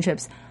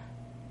relationships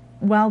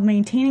while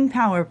maintaining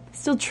power,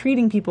 still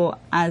treating people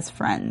as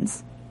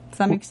friends. Does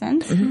that make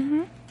sense?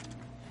 Mm-hmm.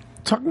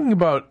 Talking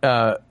about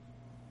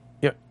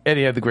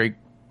Eddie had the great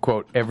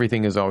quote,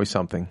 "Everything is always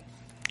something."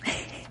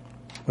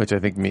 Which I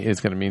think is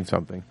going to mean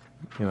something,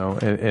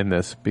 in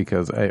this,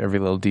 because every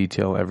little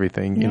detail,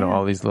 everything,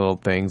 all these little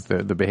things,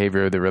 the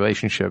behavior, the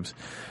relationships,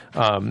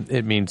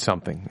 it means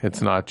something. It's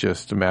not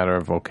just a matter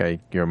of, okay,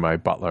 you're my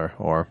butler,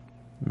 or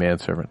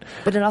manservant.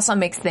 But it also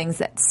makes things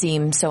that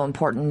seem so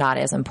important not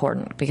as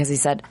important, because he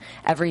said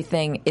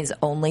everything is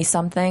only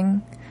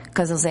something,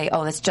 because he'll say,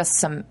 oh, it's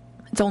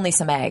only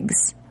some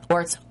eggs,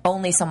 or it's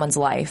only someone's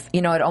life.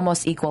 You know, it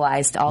almost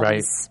equalized all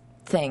these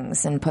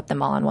things and put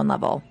them all on one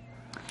level.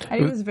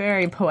 It was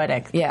very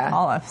poetic, Yeah. the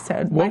whole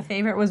episode. My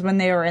favorite was when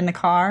they were in the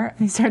car and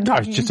he started I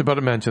talking. was just about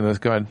to mention this.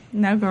 Go ahead.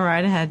 No, go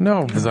right ahead.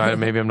 No, because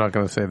maybe I'm not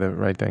going to say the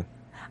right thing.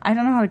 I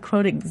don't know how to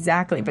quote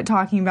exactly, but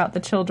talking about the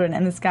children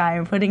and this guy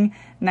and putting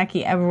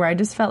Nucky everywhere, I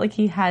just felt like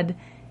he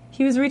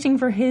was reaching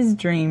for his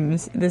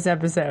dreams this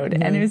episode,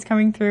 and it was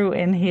coming through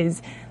in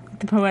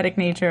the poetic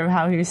nature of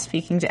how he was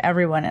speaking to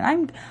everyone.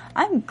 And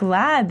I'm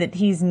glad that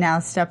he's now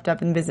stepped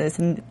up in business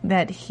and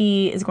that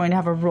he is going to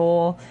have a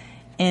role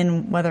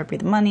in whether it be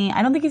the money.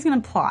 I don't think he's going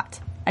to plot.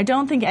 I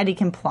don't think Eddie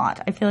can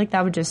plot. I feel like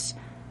that would just...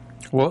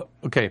 Well,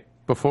 okay,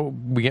 before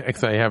we get,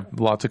 because I have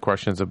lots of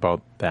questions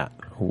about that,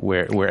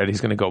 where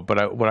Eddie's going to go.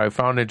 But what I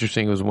found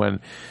interesting was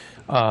when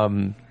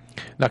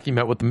Nucky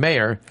met with the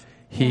mayor,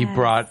 he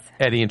brought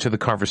Eddie into the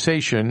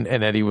conversation,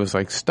 and Eddie was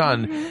like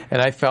stunned.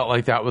 And I felt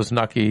like that was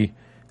Nucky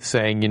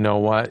saying, you know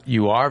what,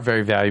 you are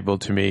very valuable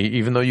to me.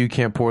 Even though you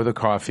can't pour the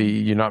coffee,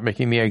 you're not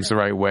making the eggs the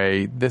right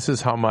way. This is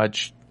how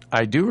much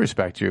I do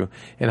respect you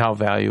and how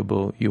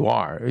valuable you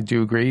are. Do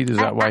you agree? Is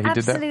that why he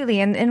did that? Absolutely.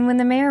 And when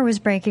the mayor was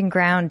breaking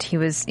ground, he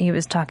was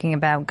talking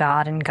about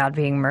God and God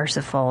being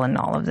merciful and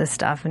all of this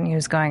stuff, and he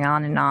was going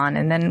on.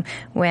 And then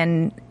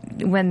when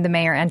the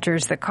mayor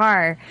enters the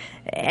car,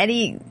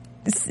 Eddie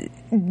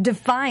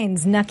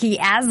defines Nucky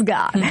as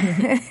God.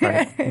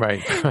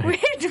 Right.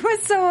 Which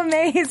was so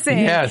amazing.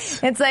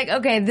 Yes. It's like,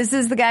 okay, this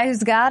is the guy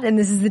who's God, and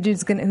this is the dude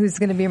who's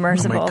going to be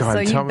merciful. Oh my God, so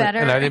you better...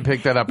 And I didn't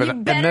pick that up.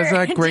 And that's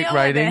not great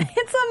writing.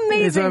 It's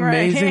amazing. It's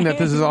amazing that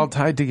this is all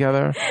tied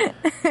together.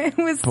 It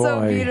was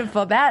so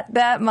beautiful.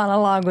 That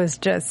monologue was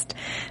just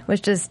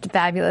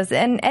fabulous.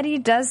 And Eddie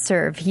does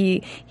serve.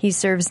 He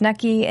serves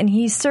Nucky, and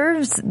he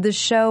serves the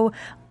show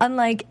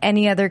unlike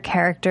any other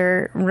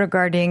character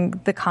regarding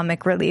the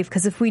comic relief.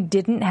 Because if we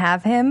didn't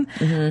have him,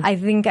 I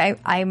think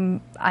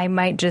I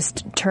might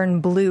just turn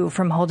blue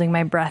from holding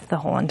my breath the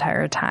whole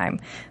entire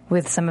time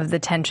with some of the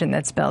tension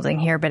that's building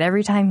here. But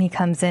every time he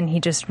comes in, he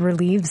just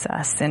relieves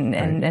us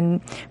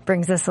and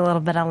brings us a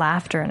little bit of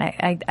laughter.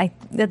 And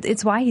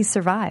it's why he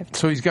survived.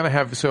 So he's going to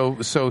have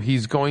so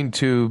he's going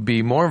to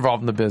be more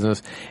involved in the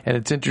business. And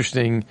it's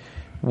interesting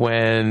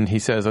when he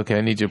says, "Okay,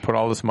 I need you to put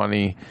all this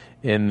money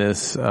in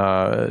this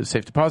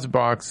safe deposit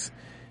box."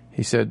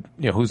 He said,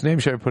 "You know, whose name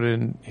should I put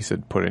in?" He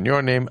said, "Put in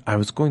your name." I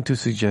was going to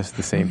suggest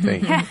the same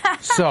thing.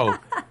 So,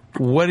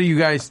 what do you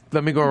guys?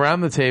 Let me go around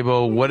the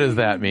table. What does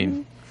that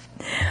mean?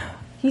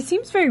 He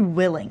seems very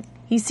willing.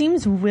 He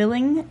seems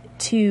willing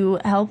to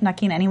help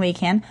Nucky in any way he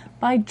can,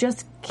 but I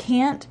just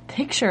can't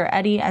picture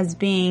Eddie as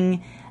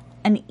being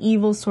an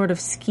evil sort of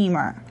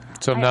schemer.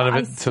 So none of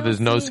it. So there's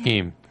no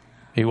scheme.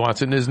 He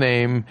wants it in his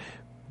name,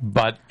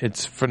 but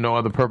it's for no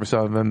other purpose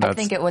other than that. I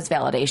think it was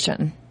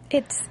validation.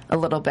 It's a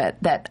little bit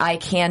that I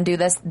can do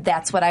this.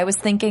 That's what I was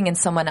thinking, and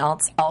someone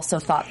else also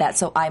thought that,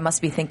 so I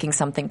must be thinking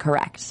something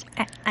correct.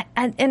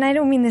 And I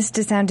don't mean this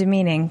to sound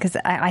demeaning, because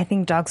I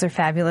think dogs are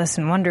fabulous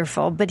and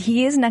wonderful, but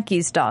he is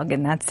Nucky's dog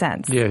in that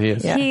sense. Yeah, he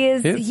is. Yeah.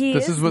 He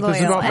this is what loyal.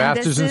 this is about,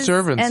 masters and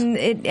servants.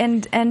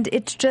 And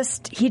it's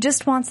just, he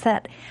just wants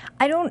that.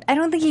 I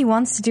don't think he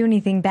wants to do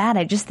anything bad.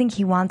 I just think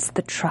he wants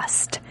the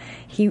trust.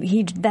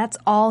 He that's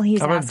all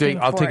he's asking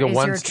for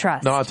is your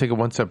trust. No, I'll take it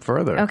one step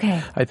further.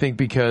 Okay. I think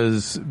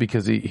because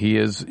he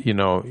is, you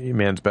know,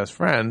 man's best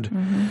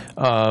friend,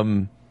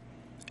 and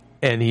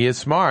he is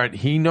smart.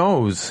 He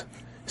knows.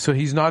 So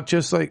he's not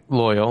just like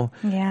loyal,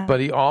 but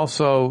he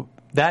also,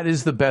 that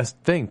is the best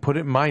thing. Put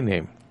it in my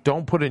name.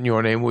 Don't put it in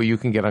your name where you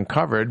can get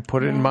uncovered.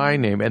 Put it in my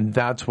name. And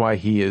that's why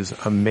he is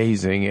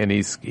amazing. And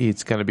he's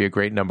going to be a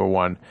great number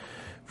one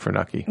for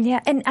Nucky.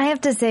 Yeah, and I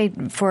have to say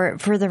for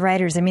the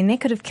writers, I mean, they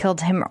could have killed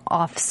him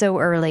off so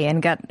early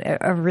and got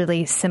a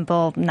really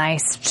simple,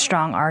 nice,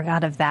 strong arc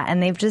out of that,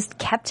 and they've just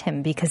kept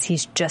him because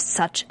he's just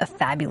such a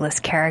fabulous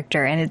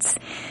character, and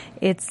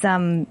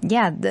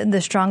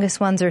the strongest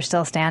ones are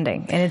still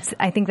standing, and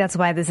I think that's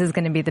why this is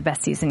going to be the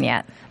best season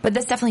yet. But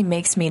this definitely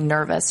makes me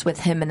nervous with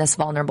him in this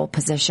vulnerable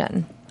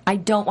position. I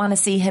don't want to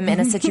see him in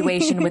a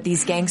situation with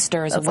these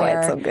gangsters. That's where why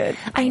it's so good.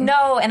 I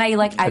know, and I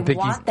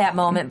want that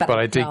moment, but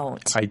I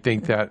don't. I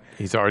think that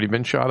he's already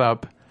been shot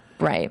up.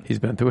 Right. He's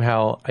been through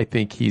hell. I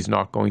think he's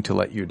not going to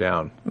let you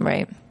down.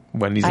 Right.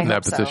 When he's in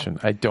that position.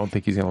 I don't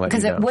think he's going to let you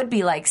down. Because it would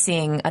be like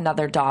seeing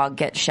another dog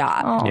get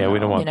shot. Oh, yeah, we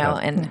don't want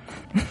that. And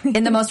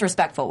in the most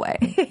respectful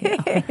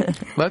way.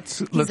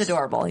 Let's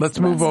adorable. Let's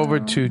move over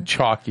to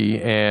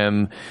Chalky,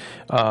 and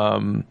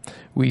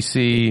we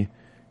see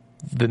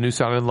the new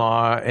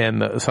son-in-law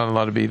and the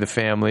son-in-law to be the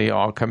family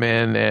all come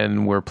in,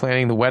 and we're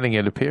planning the wedding,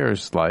 it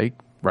appears like.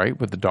 right,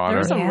 with the daughter.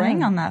 There's a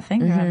ring on that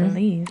finger, I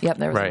believe. Yep,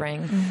 there was Right. a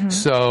ring.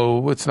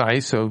 So it's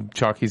nice. So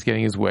Chalky's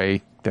getting his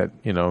way that,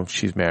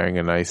 she's marrying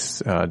a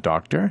nice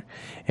doctor.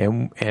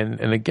 And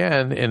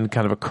again, in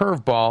kind of a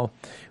curveball,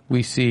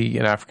 we see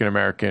an African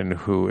American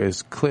who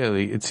is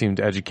clearly, it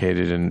seemed,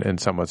 educated and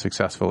somewhat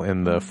successful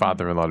in the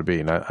father-in-law to be.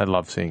 And I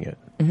love seeing it.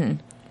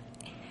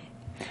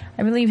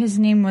 I believe his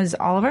name was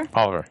Oliver.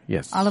 Oliver,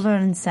 yes. Oliver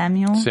and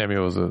Samuel.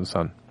 Samuel was the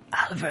son.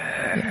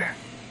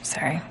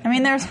 Sorry. I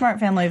mean, they're a smart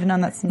family. We've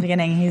known that since the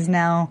beginning. He's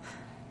now...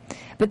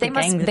 But they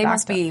gang the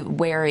must doctor. be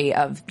wary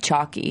of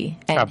Chalky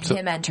and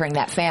him entering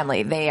that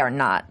family. They are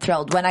not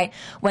thrilled.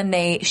 When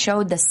they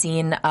showed the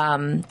scene,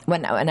 and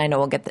I know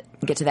we'll get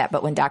to that,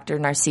 but when Dr.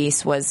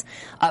 Narcisse was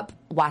up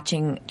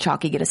watching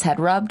Chalky get his head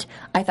rubbed,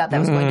 I thought that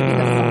was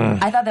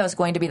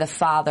going to be the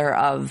father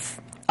of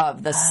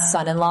the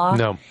son-in-law.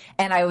 No.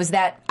 And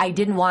I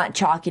didn't want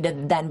Chalky to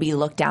then be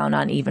looked down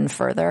on even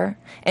further.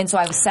 And so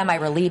I was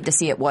semi-relieved to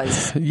see it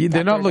was.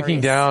 They're not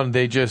looking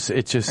Narcisse. down.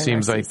 It just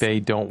seems like Narcisse. they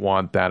don't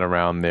want that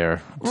around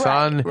their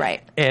son.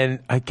 Right. And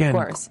again, Of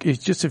course.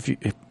 it's just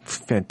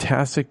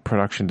fantastic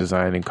production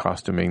design and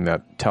costuming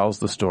that tells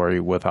the story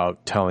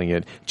without telling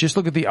it. Just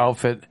look at the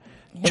outfit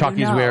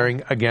Chalky's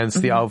wearing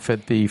against the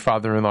outfit the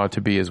father-in-law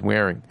to be is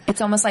wearing.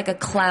 It's almost like a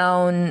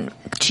clown,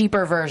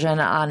 cheaper version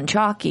on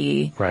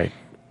Chalky. Right.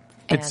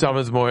 It's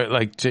almost more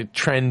like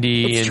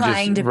trendy It's and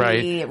trying just to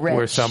be rich.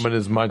 where someone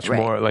is much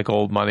more like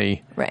old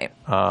money. Right.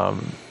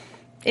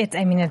 It's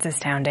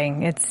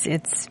astounding. It's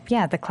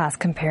the class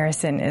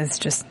comparison is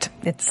just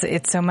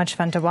it's so much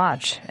fun to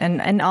watch. And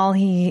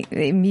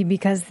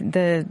because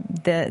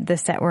the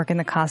set work and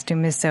the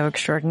costume is so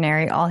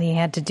extraordinary, all he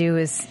had to do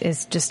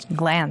is just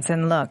glance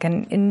and look.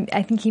 And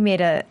I think he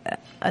made a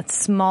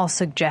small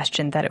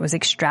suggestion that it was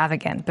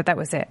extravagant, but that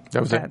was it.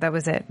 That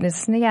was it.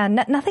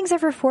 Nothing's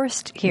ever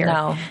forced here.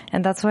 No.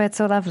 And that's why it's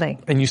so lovely.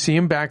 And you see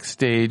him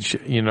backstage,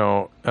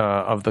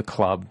 of the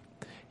club.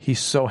 He's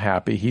so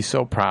happy. He's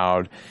so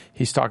proud.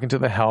 He's talking to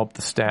the help,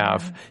 the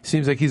staff.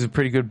 Seems like he's a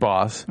pretty good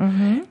boss.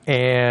 Mm-hmm.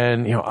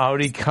 And,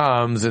 out he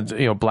comes,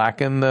 and,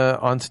 black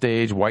on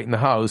stage, white in the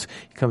house.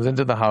 He comes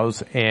into the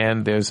house,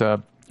 and there's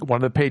one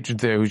of the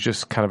patrons there who's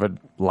just kind of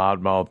a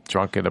loudmouth,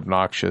 drunken,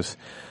 obnoxious.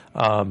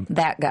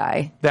 That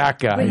guy. But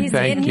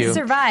Thank you. He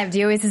survived.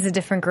 He always has a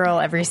different girl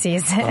every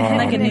season.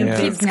 Like a new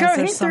Keeps business or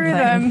going through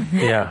something. them.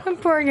 Yeah.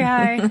 Poor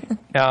guy.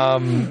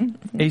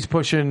 He's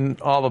pushing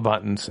all the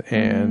buttons,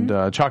 and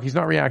Chalky's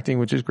not reacting,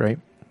 which is great.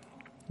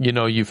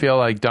 You feel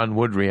like Dunn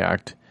would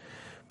react,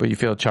 but you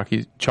feel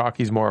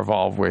Chalky's more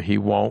evolved where he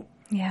won't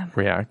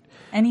react.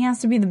 And he has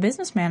to be the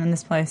businessman in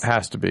this place.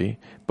 Has to be.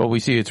 But we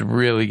see it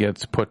really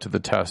gets put to the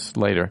test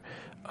later.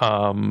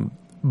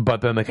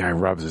 But then the guy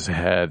rubs his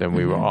head, and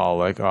we were all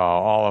like,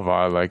 all of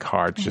our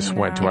hearts just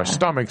went to our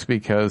stomachs,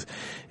 because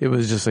it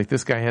was just like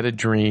this guy had a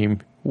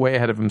dream, way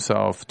ahead of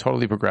himself,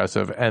 totally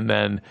progressive, and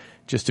then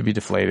just to be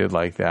deflated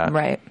like that.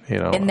 Right.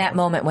 In that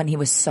moment when he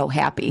was so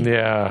happy.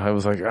 Yeah, I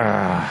was like,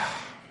 I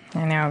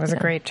know, it was a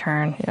great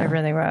turn. It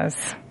really was.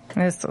 It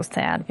was so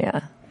sad.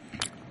 Yeah.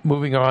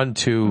 Moving on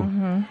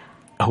to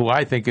who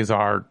I think is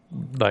our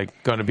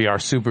going to be our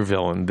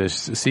supervillain this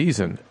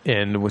season,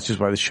 and which is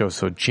why the show's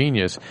so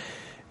genius,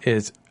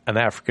 is an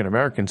African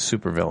American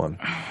supervillain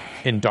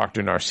in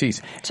Dr.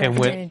 Narcisse.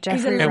 Jeffrey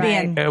He's a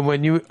Libyan. And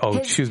when you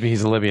excuse me,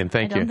 he's a Libyan.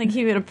 Thank I you. don't think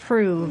he would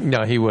approve.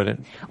 No, he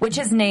wouldn't. Which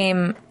his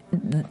name,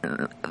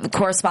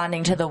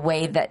 corresponding to the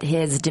way that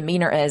his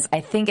demeanor is,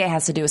 I think it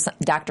has to do with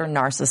Dr.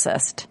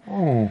 Narcissist.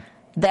 Oh.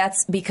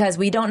 That's because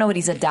we don't know what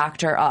he's a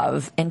doctor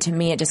of, and to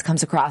me it just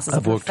comes across as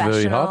I've a worked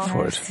professional. really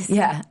hard for it.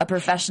 Yeah, a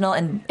professional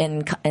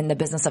in the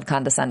business of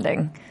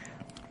condescending.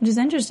 Which is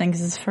interesting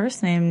because his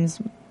first name's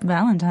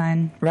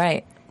Valentine.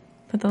 Right.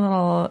 Put the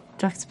little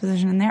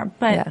juxtaposition in there.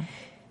 But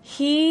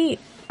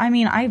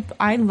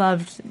I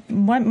loved,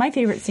 my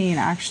favorite scene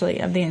actually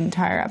of the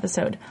entire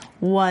episode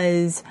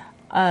was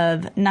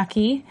of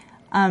Nucky,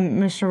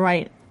 Mr.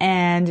 White,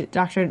 and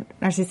Dr.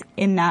 Narcisse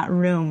in that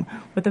room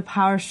with the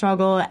power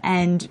struggle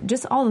and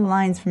just all the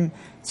lines from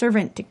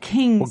servant to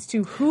kings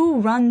to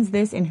who runs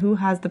this and who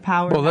has the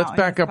power. Well, now let's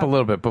back up a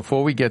little bit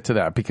before we get to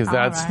that, because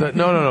that's right.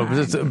 no.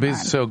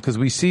 Because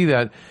we see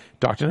that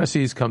Dr.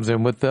 Narcisse comes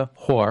in with the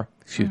whore,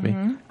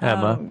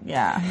 Emma. Oh,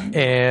 yeah.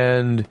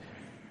 And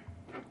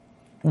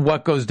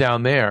what goes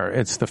down there?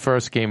 It's the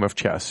first game of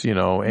chess,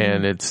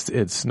 and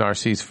it's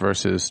Narcisse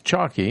versus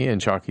Chalky,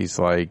 and Chalky's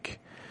like,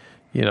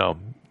 he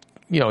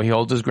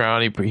holds his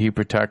ground, he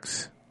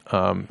protects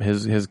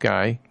his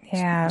guy,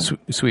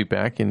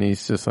 Sweetback, and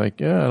he's just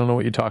like, I don't know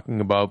what you're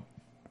talking about,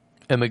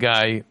 and the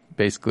guy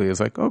basically is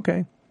like,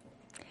 okay.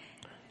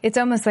 It's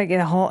almost like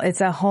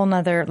it's a whole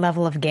nother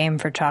level of game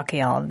for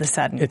Chalky all of a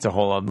sudden. It's a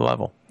whole other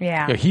level.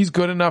 Yeah. He's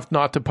good enough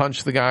not to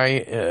punch the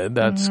guy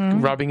that's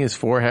rubbing his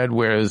forehead,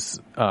 whereas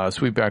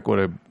Sweetback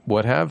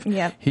would have.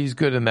 Yep. He's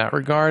good in that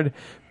regard,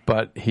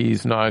 but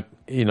he's not.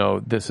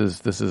 This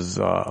is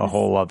a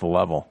whole other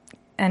level.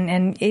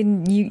 And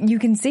you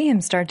can see him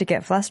start to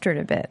get flustered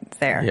a bit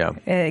there. Yeah.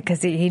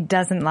 Because he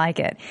doesn't like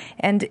it.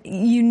 And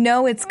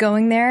it's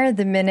going there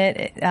the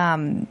minute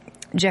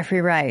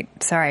Jeffrey Wright,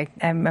 sorry,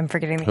 I'm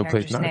forgetting the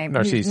character's name.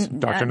 Narcisse,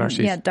 Dr.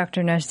 Narcisse. Yeah,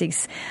 Dr.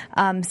 Narcisse,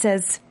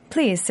 says,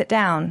 please sit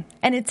down.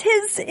 And it's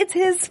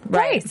his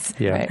place.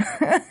 Yeah.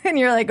 Right. And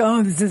you're like,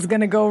 oh, this is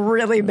going to go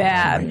really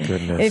bad. Oh, my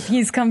goodness. If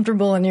he's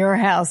comfortable in your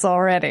house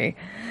already.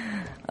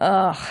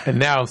 Ugh. And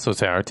now, so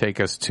Sarah, take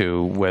us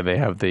to where they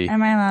have the...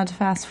 Am I allowed to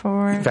fast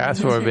forward?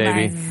 Fast forward,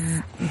 baby.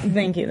 Nice.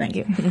 Thank you.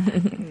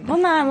 Well,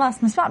 now I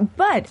lost my spot.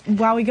 But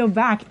while we go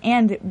back,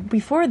 and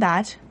before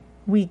that,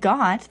 we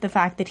got the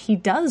fact that he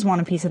does want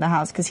a piece of the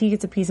house because he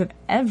gets a piece of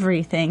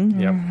everything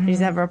that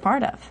he's ever a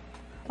part of.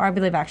 Or I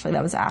believe, actually,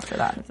 that was after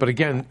that. But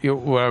again,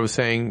 what I was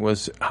saying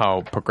was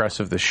how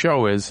progressive the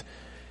show is,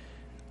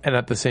 and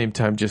at the same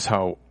time, just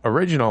how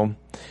original,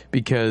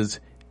 because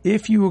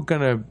if you were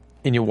going to,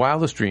 in your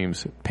wildest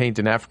dreams, paint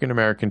an African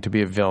American to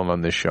be a villain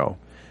on this show,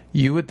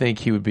 you would think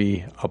he would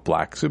be a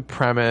black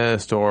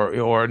supremacist,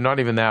 or not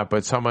even that,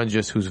 but someone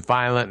just who's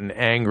violent and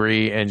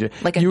angry, and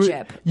just, like a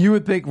Jip. You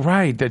would think,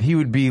 right, that he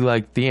would be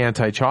like the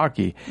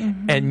anti-Chalky,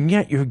 and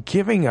yet you're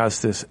giving us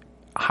this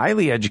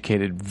highly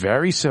educated,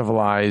 very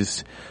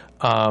civilized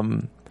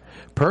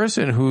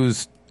person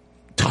who's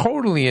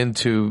totally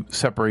into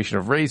separation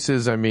of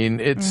races. I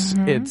mean,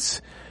 it's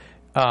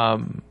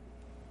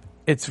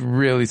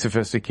really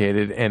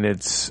sophisticated, and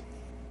it's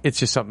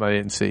just something I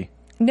didn't see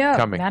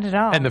coming. Not at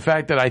all. And the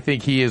fact that I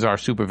think he is our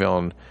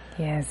supervillain,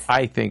 Yes.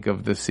 I think,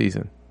 of this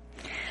season.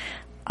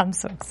 I'm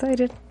so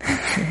excited.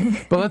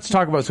 But let's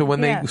talk about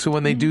when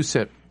they do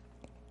sit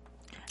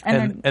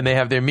and they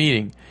have their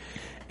meeting,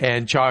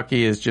 and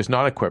Chalky is just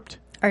not equipped.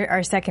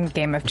 Our second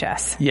game of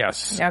chess.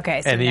 Yes.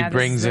 Okay, so and he now this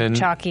brings is with in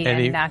Chalky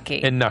and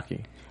Nucky. And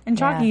Nucky. And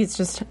Chalky is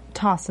just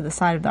tossed to the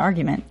side of the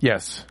argument.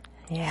 Yes.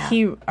 Yeah.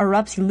 He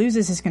erupts. He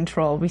loses his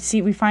control. We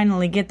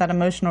finally get that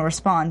emotional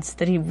response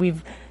that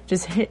we've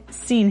just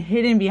seen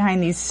hidden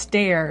behind these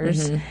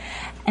stairs,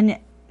 and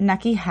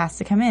Nucky has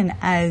to come in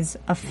as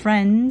a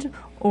friend,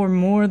 or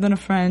more than a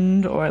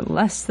friend, or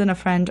less than a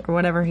friend, or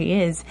whatever he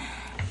is.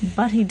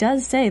 But he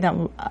does say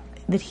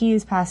that he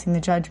is passing the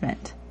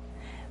judgment,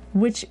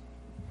 which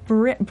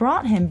gave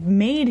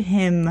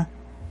him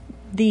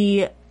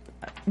the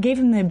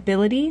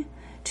ability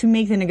to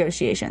make the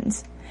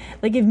negotiations.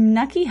 Like, if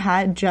Nucky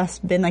had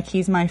just been like,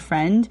 he's my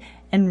friend,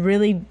 and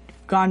really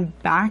gone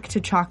back to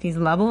Chalky's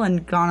level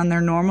and gone on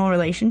their normal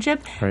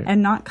relationship,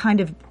 and not kind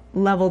of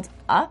leveled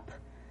up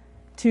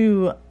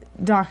to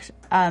Dr.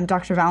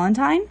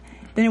 Valentine,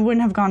 then it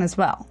wouldn't have gone as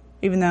well.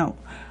 Even though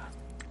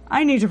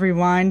I need to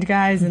rewind,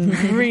 guys, and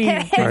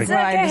read what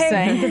I'm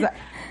saying, because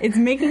it's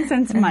making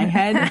sense in my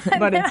head,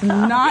 but it's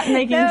not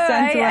making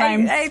sense when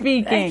I'm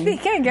speaking. I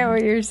think I get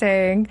what you're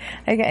saying.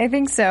 I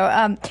think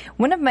so.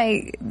 One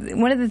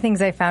of the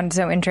things I found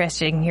so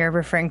interesting here,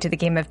 referring to the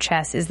game of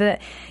chess, is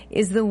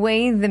the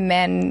way the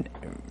men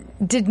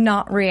did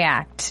not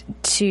react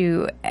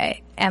to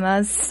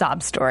Emma's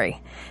sob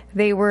story.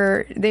 They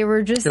were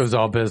just. It was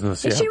all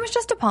business. Yeah. She was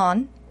just a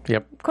pawn.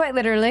 Yep. Quite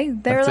literally.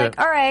 They were That's like, it.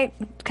 all right,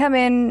 come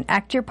in,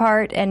 act your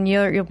part, and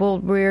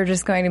we're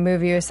just going to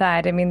move you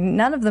aside. I mean,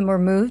 none of them were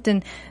moved,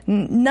 and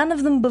none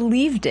of them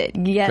believed it.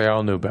 Yet They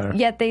all knew better.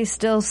 Yet they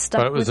still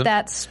stuck with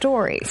that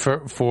story.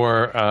 For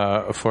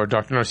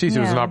Dr. Narcisse, it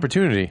was an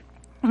opportunity.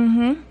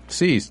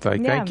 Seized.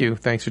 Thank you.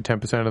 Thanks for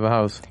 10% of the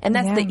house. And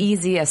that's the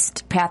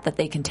easiest path that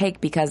they can take,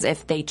 because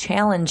if they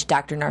challenge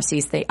Dr.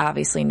 Narcisse, they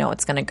obviously know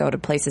it's going to go to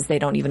places they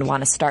don't even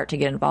want to start to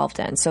get involved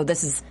in. So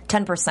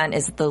 10%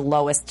 is the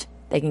lowest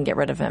they can get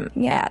rid of him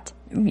at.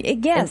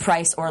 Yes. In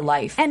price or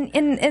life.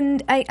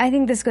 And I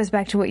think this goes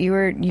back to what you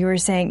were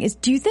saying.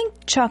 Do you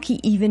think Chalky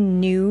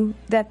even knew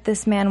that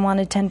this man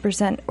wanted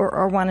 10%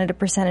 or wanted a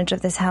percentage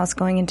of this house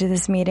going into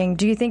this meeting?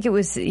 Do you think he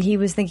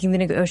was thinking the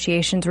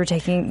negotiations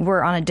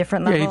were on a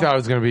different level? Yeah, he thought it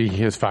was going to be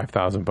his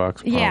 $5,000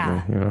 probably.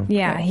 Yeah. You know?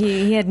 Yeah.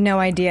 He had no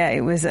idea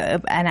it was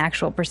an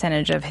actual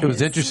percentage of his. It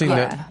was interesting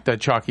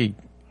that Chalky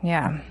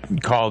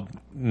called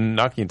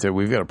Nucky and said,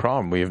 "We've got a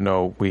problem. We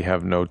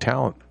have no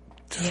talent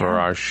for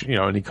our,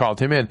 and he called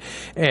him in."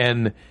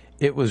 And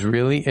it was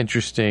really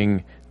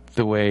interesting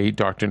the way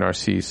Dr.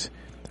 Narcisse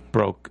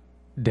broke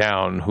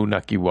down who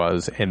Nucky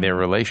was and their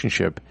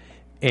relationship,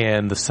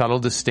 and the subtle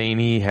disdain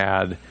he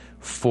had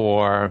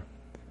for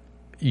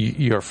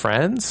your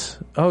friends,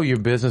 your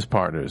business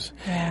partners,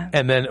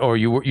 and then, or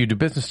you do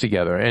business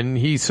together. And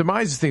he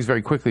surmises things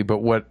very quickly,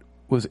 but what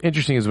was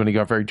interesting is when he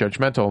got very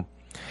judgmental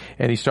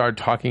and he started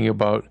talking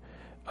about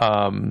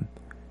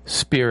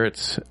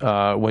spirits,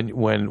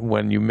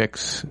 when you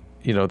mix,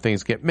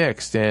 things get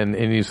mixed, and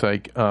he's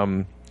like, it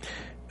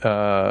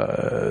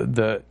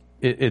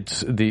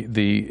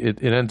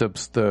ends up,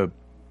 the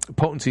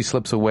potency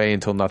slips away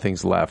until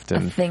nothing's left,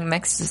 and a thing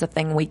mixed is a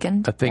thing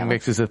weakened. A thing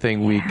mixed is a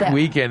thing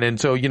weakened, and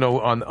so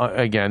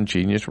again,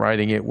 genius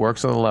writing. It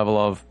works on the level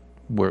of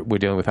we're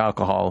dealing with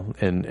alcohol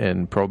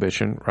and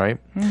prohibition, right?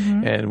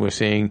 And we're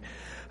seeing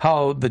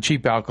how the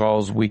cheap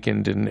alcohol's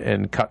weakened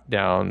and cut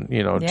down,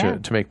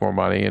 to make more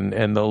money,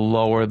 and the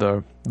lower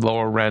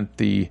rent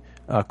the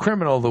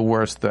criminal, the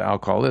worse the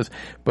alcohol is.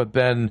 But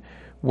then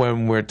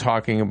when we're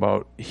talking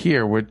about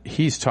here,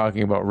 he's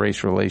talking about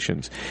race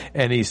relations,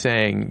 and he's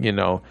saying,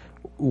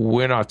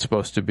 we're not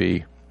supposed to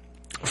be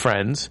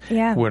friends.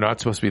 Yeah. We're not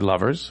supposed to be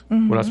lovers. We're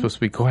not supposed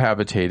to be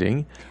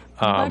cohabitating.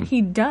 But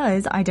he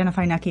does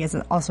identify Nucky as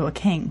also a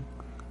king.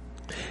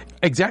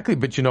 Exactly,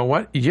 but you know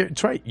what?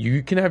 It's right.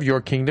 You can have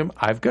your kingdom.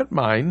 I've got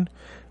mine.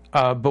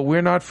 But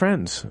we're not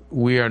friends.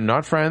 We are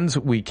not friends.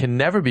 We can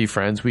never be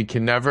friends. We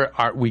can never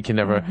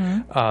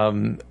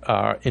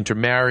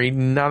intermarry.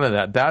 None of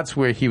that. That's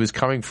where he was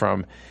coming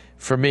from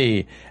for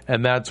me,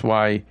 and that's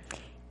why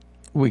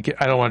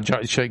I don't want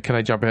to. Can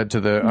I jump ahead to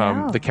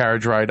the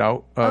carriage ride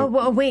out?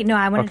 Wait, no,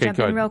 I want to jump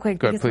in real quick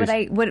Good,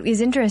 because what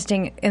is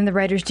interesting, and the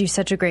writers do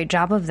such a great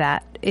job of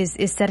that, is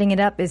setting it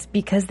up, is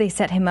because they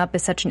set him up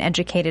as such an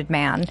educated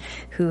man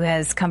who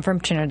has come from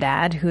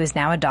Trinidad, who is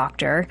now a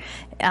doctor.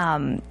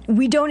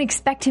 We don't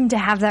expect him to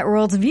have that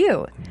world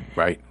view.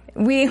 Right.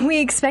 We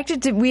expect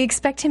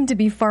him to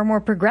be far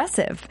more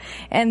progressive,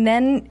 and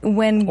then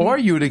or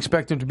you would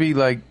expect him to be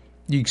like.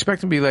 You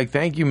expect him to be like,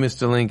 "Thank you,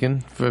 Mr.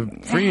 Lincoln, for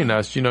freeing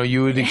us." You know,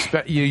 you would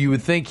expect you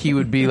would think he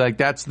would be like,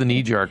 "That's the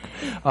knee jerk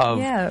of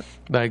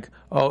like,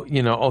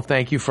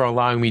 thank you for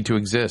allowing me to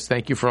exist.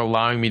 Thank you for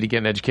allowing me to get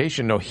an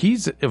education." No,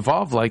 he's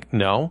evolved like,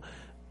 no,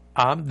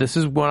 this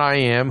is what I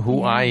am,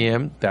 who I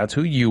am. That's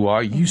who you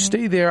are. You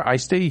stay there, I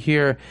stay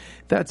here.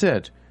 That's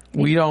it.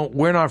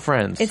 We're not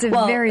friends. It's a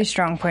very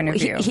strong point of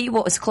view. He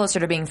was closer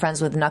to being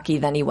friends with Nucky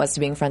than he was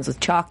to being friends with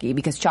Chalky,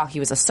 because Chalky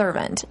was a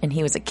servant and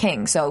he was a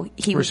king. So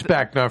he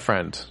respect, not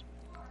friends.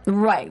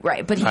 Right.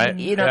 But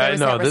there was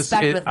no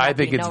respect with Nucky, I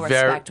think it's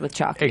respect with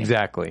Chalky.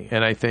 Exactly.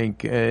 And I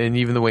think, and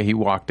even the way he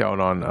walked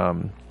out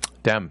on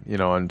Dem,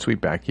 on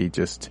Sweetback, he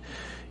just,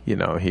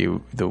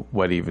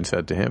 what he even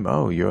said to him,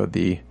 "Oh, you're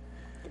the."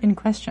 In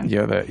question.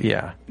 You're the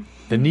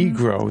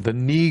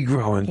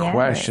Negro in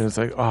question. It's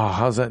like, oh,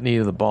 how's that knee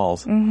to the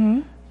balls?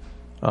 Mm-hmm.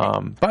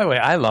 By the way,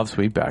 I love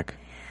Sweetback.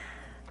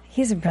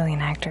 He's a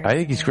brilliant actor. I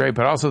think he's great,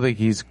 but I also think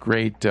he's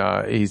great.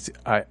 I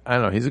don't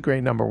know. He's a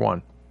great number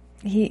one.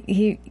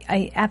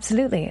 I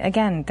absolutely.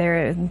 Again,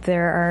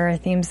 there are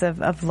themes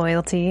of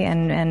loyalty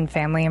and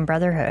family and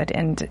brotherhood,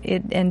 and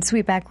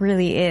Sweetback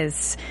really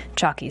is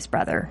Chalky's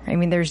brother. I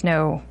mean, there's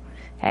no.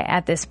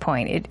 At this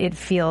point, it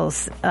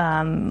feels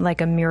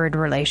like a mirrored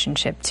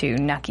relationship to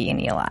Nucky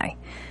and Eli,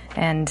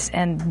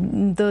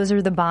 and those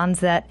are the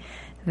bonds that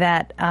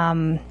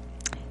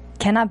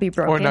cannot be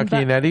broken. Or Nucky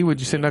and Eddie? Would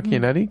you say Nucky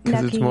and Eddie?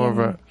 Because it's more of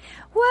a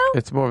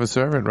it's more of a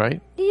servant,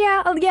 right?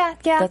 Yeah. Oh, yeah.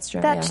 That's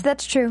true.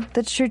 That's true.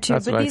 That's true too.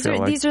 That's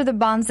but these are the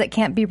bonds that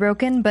can't be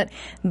broken. But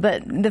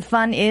the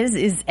fun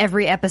is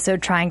every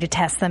episode trying to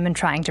test them and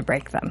trying to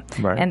break them,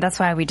 right. And that's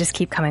why we just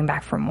keep coming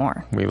back for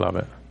more. We love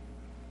it.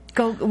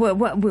 Where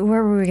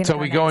were we going to So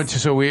we go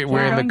into,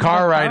 we're in the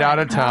car ride out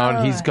of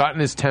town. He's gotten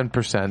his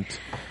 10%.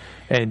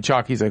 And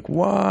Chalky's like,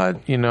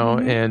 what?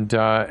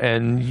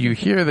 And you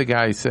hear the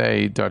guy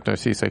say, Dr.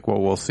 Narcisse, like,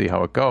 well, we'll see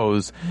how it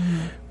goes.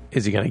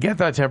 Is he going to get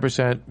that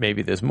 10%?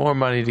 Maybe there's more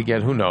money to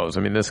get. Who knows?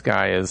 I mean, this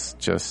guy is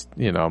just,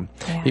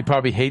 he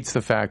probably hates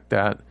the fact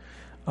that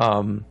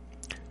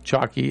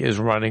Chalky is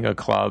running a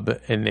club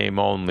in name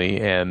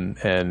only, and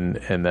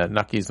that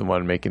Nucky's the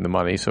one making the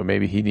money. So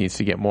maybe he needs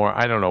to get more.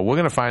 I don't know. We're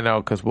going to find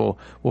out, because we'll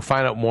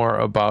find out more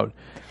about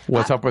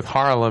what's up with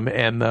Harlem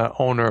and the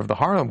owner of the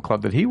Harlem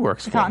Club that he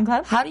works for. The Cotton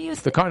Club?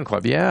 The Cotton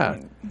Club,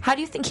 yeah. How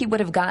do you think he would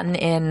have gotten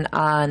in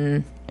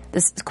on,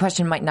 this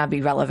question might not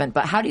be relevant,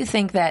 but how do you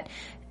think that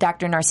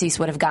Dr. Narcisse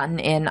would have gotten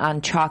in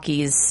on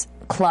Chalky's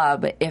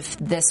club if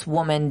this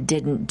woman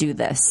didn't do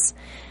this?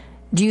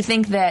 Do you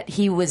think that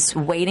he was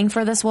waiting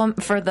for this woman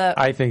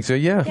I think so.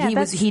 Yeah.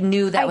 He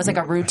knew that was like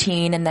a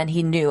routine, and then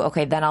he knew,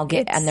 okay, then I'll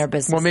get in their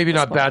business. Well, maybe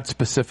not that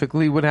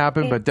specifically would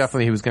happen, but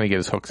definitely he was going to get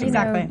his hooks in.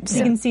 Exactly. So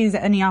he can seize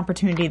any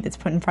opportunity that's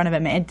put in front of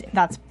him, and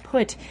that's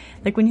put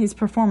like when his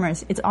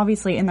performers. It's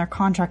obviously in their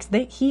contracts.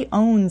 He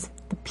owns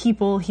the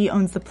people, he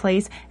owns the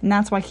place, and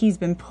that's why he's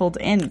been pulled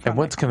in. And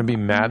what's going to be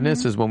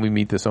madness is when we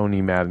meet this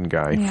Oni Madden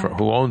guy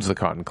who owns the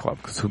Cotton Club,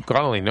 because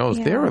God only knows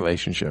their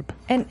relationship.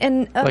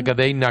 And like, are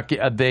they Nucky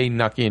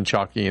and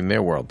Chalky in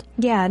their world?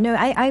 Yeah, no,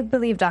 I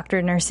believe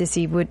Dr.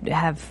 Narcisse would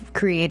have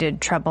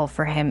created trouble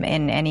for him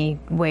in any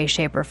way,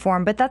 shape, or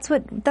form. But that's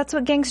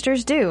what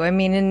gangsters do. I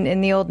mean,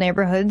 in the old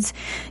neighborhoods,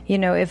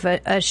 if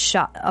a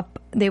shop,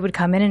 they would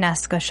come in and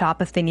ask a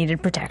shop if they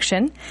needed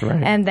protection,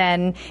 right. And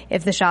then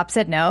if the shop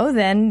said no,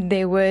 then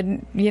they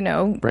would,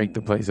 break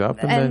the place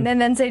up, and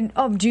then say,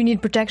 "Oh, do you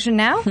need protection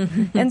now?"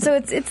 And so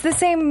it's the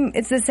same.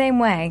 It's the same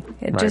way,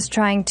 right. Just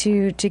trying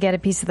to get a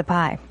piece of the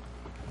pie.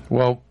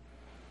 Well,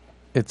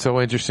 it's so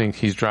interesting.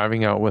 He's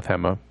driving out with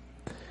Emma,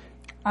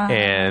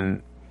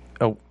 and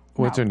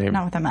what's her name?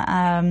 Not with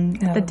Emma.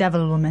 The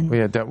Devil Woman.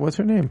 Yeah, what's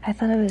her name? I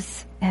thought it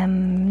was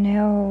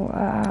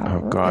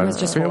God. It was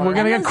just we're horrible.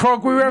 going to get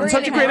croaked. We were having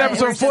such a great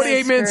episode.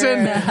 48 minutes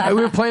in.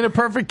 We were playing a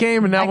perfect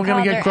game, and now we're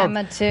going to get croaked.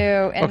 Emma too.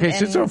 And, Okay,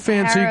 so it's a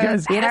fan. So you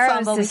guys, We had a Harrow's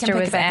fumble. We can sister pick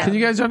was it back out. up. can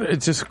you guys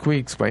it's just can we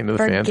explain to the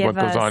fans Forgive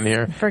what goes us. on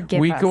here? Forgive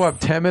we us. go up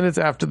 10 minutes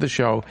after the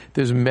show.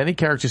 There's many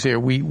characters here.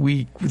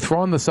 We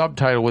throw on the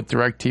subtitle with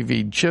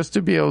DirecTV just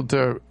to be able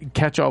to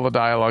catch all the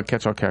dialogue,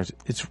 catch all characters.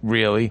 It's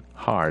really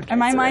hard. And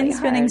my mind's really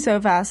spinning hard.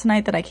 so fast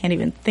tonight that I can't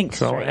even think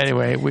So straight.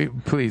 anyway,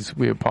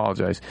 we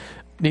apologize.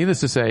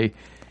 Needless to say,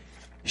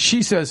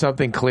 she says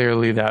something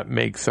clearly that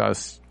makes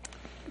us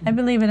I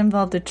believe it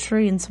involved a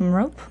tree and some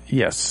rope.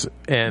 yes,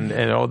 and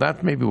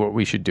that's maybe what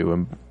we should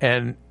do.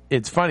 And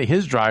it's funny,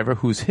 his driver,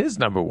 who's his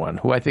number one,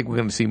 who I think we're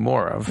going to see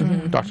more of,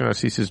 Dr.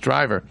 Narcisse's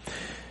driver.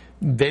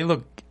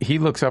 He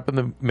looks up in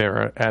the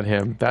mirror at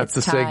him. That's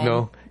It's the time.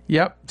 signal.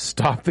 Yep,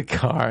 stop the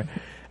car,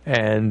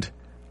 and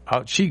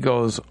out she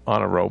goes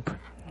on a rope,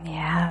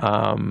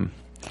 Yeah.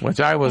 which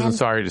I wasn't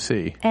sorry to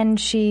see. And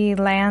she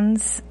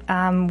lands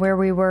where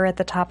we were at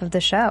the top of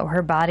the show.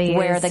 Her body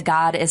Where is the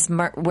God is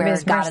God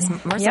is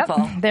merciful.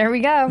 Yep, there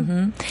we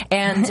go.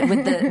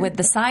 And with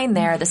the sign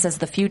there that says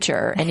the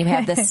future, and you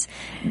have this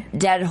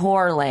dead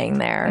whore laying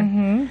there,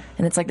 and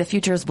it's like the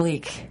future is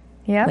bleak.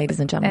 Yep. Ladies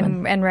and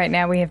gentlemen. And right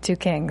now we have two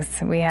kings.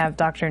 We have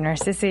Dr.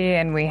 Narcissi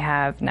and we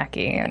have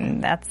Nucky,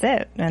 and that's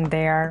it. And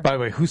they are. By the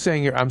way, who's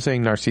saying I'm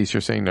saying Narcisse, you're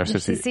saying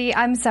Narcissi. See,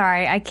 I'm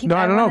sorry. I keep. No,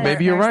 I don't know. wanna-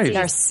 Maybe you're right.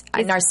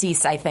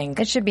 Narcisse, I think.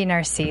 It should be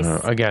Narcisse.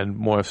 Again,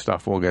 more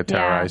stuff we'll get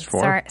terrorized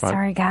for.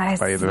 Sorry, guys.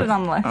 by Put it the-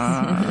 on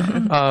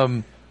the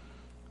list.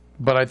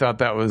 But I thought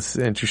that was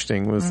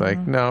interesting. Was like,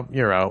 no,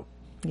 you're out.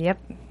 Yep,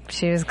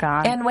 she was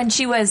gone. And when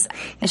she was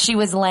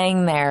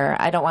laying there,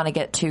 I don't want to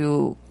get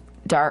too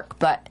dark,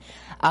 but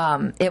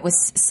it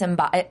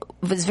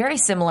was very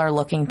similar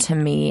looking to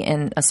me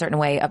in a certain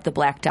way of the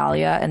Black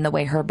Dahlia and the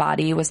way her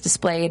body was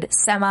displayed.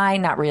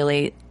 Not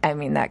really. I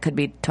mean, that could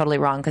be totally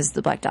wrong because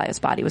the Black Dahlia's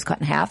body was cut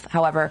in half.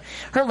 However,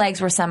 her legs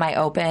were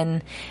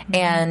semi-open,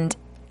 and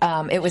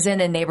it was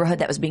in a neighborhood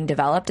that was being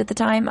developed at the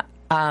time.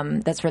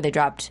 That's where they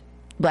dropped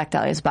Black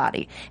Dahlia's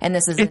body. And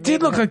this is It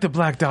did look like the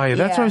Black Dahlia.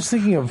 That's what I Yeah. was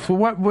thinking of. For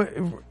what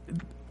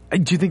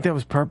do you think that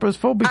was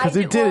purposeful? Because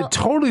it did. It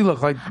totally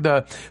looked like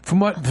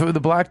for the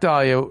Black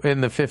Dahlia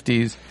in the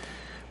 50s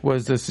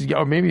was this,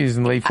 or maybe he's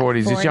in the late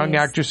 40s. This young 40s.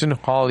 actress in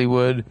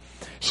Hollywood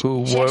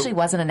who She actually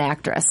wasn't an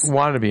actress.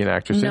 wanted to be an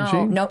actress, didn't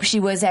she? Nope. She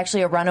was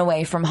actually a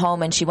runaway from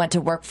home, and she went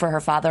to work for her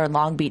father in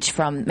Long Beach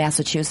from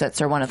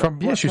Massachusetts or one of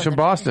the. She's from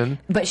Boston.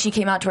 But she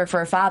came out to work for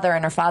her father,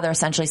 and her father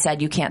essentially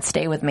said, "You can't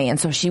stay with me." And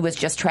so she was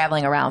just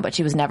traveling around, but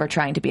she was never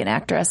trying to be an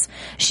actress.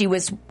 She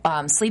was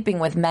sleeping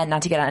with men.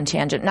 Not to get on a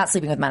tangent. Not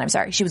sleeping with men. I'm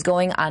sorry. She was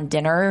going on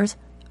dinners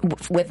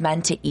with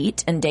men to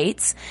eat and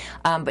dates,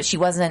 but she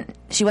wasn't.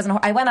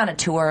 I went on a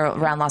tour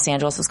around Los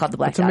Angeles. It was called the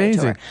Black Dahlia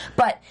amazing. Tour.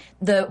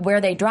 But where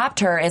they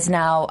dropped her is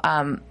now.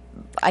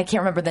 I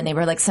can't remember the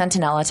neighborhood, like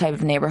Centinela type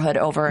of neighborhood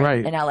over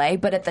in LA.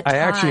 But at the time, I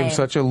actually am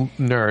such a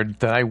nerd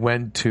that I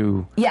went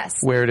to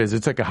where it is.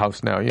 It's like a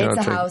house now. It's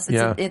a house.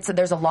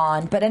 There's a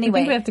lawn. But I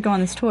anyway, think we have to go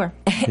on this tour.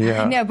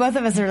 Yeah. no, both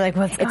of us are like,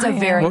 what's it's a going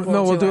very on? cool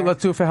No, we'll do tour. it.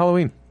 Let's do it for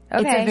Halloween.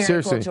 It's a Okay. very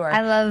Seriously. cool tour.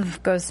 I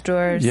love ghost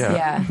tours.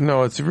 Yeah.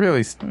 No, it's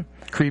really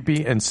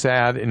creepy and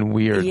sad and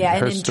weird. Yeah,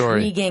 her and story.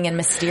 intriguing and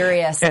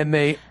mysterious. And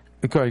they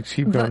go ahead,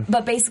 keep going.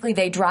 But basically,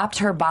 they dropped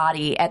her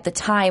body at the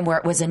time where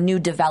it was a new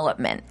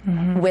development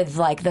with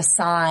like the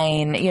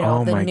sign,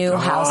 Oh the my new God.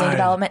 housing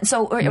development.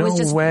 So it No was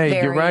just way.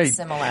 very You're right.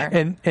 similar.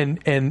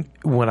 And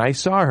when I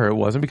saw her, it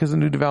wasn't because of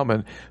new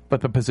development,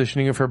 but the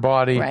positioning of her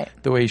body, Right.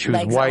 the way she was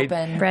Legs white,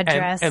 open. Red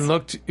dress. and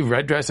looked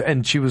red dress,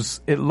 and she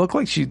was. It looked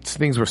like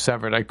things were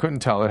severed. I couldn't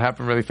tell. It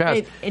happened really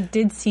fast. It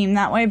did seem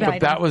that way, but I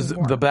but that don't was think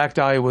more. the Black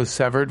Dahlia was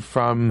severed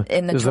from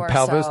in the there's torso, the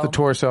pelvis, the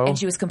torso, and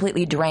she was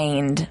completely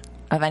drained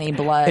of any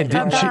blood. And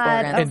didn't or she?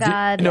 God, organs. oh and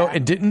God. no,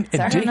 and didn't.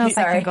 Sorry. And didn't No, he,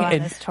 sorry. I could go on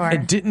and, this tour.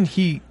 and didn't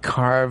he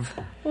carve?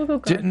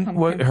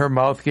 Didn't her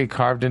mouth get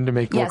carved in to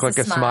make it Yes, look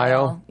like a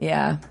smile?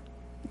 Yeah.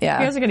 You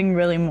guys are getting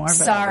really morbid.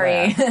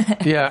 Sorry.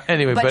 Yeah.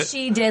 Anyway, but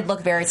she did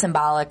look very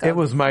symbolic. It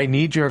was my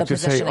knee jerk the to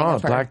say, positioning "Oh,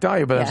 of her. Black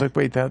Dahlia," but I was Yeah. like,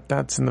 "Wait,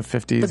 that's in the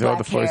 50s The or black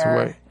the 40s hair.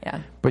 away." Yeah.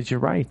 But you're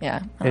right.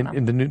 Yeah, I don't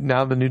And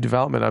the new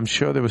development, I'm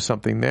sure there was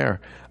something there.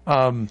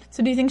 So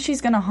do you think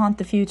she's going to haunt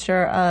the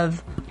future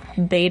of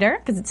Bader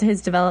because it's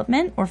his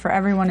development, or for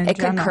everyone in It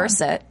general? could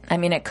curse it. I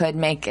mean, it could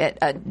make it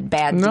a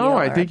bad deal. No,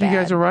 I or think you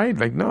guys bad- are right.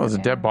 Like, no, there's a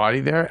dead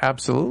body there.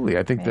 Absolutely,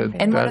 I think that.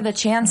 And what that- are the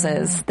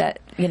chances that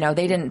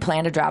they didn't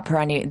plan to drop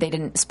her? They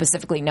didn't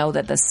specifically know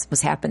that this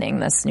was happening.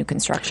 This new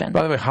construction.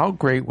 By the way,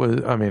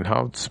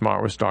 how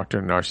smart was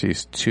Dr.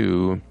 Narcisse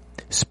to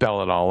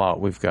spell it all out?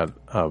 We've got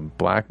a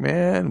black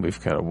man, we've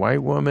got a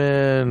white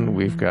woman,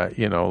 we've got,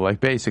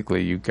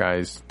 basically you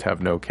guys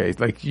have no case.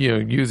 Like,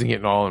 using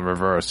it all in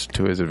reverse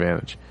to his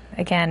advantage.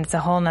 Again, it's a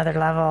whole nother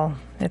level.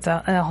 It's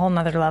a whole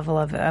nother level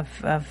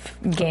of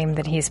game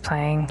that he's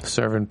playing.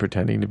 Servant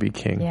pretending to be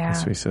king. Yeah.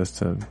 That's what he says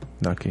to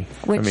Nucky.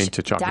 Which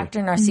to Chucky.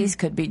 Dr. Narcisse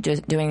could be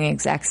just doing the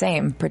exact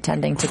same,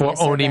 pretending to be For a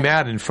servant. Oni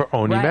Madden.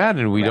 Right,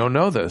 Madden. We right. don't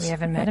know We this.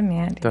 haven't met him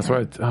yet. That's yeah.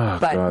 why. Oh,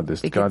 But God,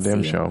 this we could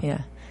goddamn see, show.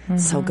 Yeah,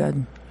 so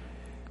good.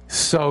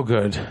 So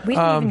good. We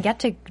didn't even get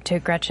to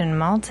Gretchen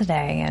Mull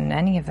today and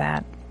any of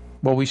that.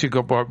 Well, we should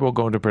go. We'll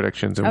go into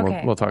predictions and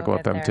Okay, we'll talk we'll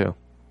about get them there. too.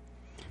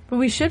 But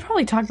we should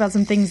probably talk about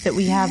some things that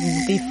we have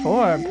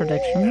before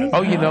predictions.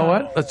 Oh, you know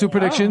what? Let's do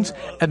predictions,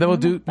 and then we'll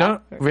do. No,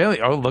 really?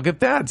 Oh, look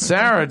at that,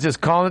 Sarah, just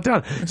calling it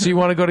down. So you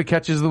want to go to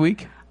catches of the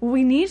week?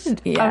 We need to.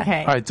 Yeah. Okay.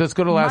 All right, so let's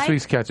go to last Mike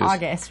week's catches.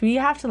 August. We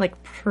have to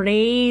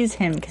praise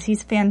him because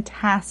he's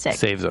fantastic.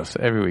 Saves us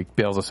every week,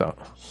 bails us out.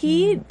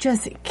 He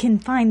just can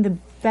find the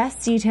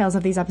best details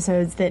of these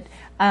episodes that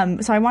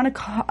so I want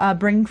to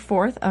bring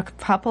forth a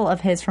couple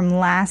of his from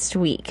last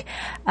week.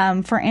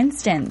 For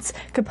instance,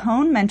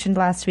 Capone mentioned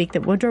last week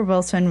that Woodrow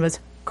Wilson was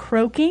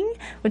croaking,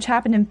 which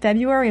happened in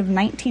February of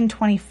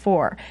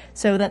 1924.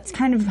 So that's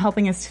kind of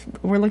helping us.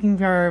 We're looking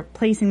for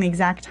placing the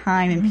exact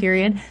time and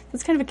period.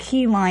 That's kind of a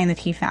key line that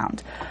he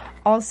found.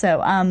 Also,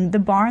 the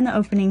bar in the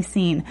opening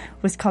scene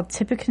was called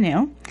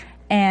Tippecanoe.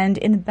 And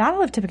in the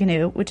Battle of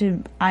Tippecanoe, which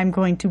I'm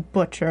going to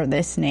butcher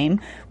this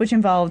name, which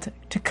involved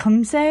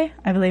Tecumseh,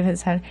 I believe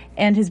his head,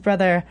 and his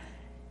brother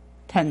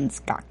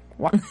Tenscock.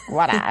 What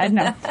I don't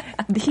know.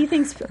 He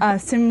thinks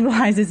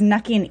symbolizes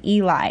Nucky and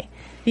Eli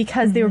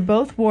because they were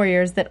both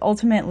warriors that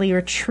ultimately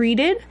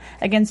retreated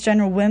against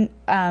General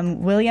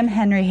William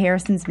Henry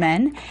Harrison's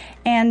men.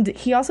 And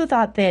he also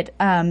thought that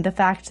the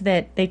fact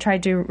that they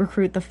tried to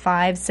recruit the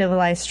 5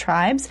 civilized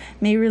tribes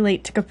may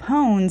relate to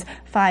Capone's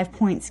 5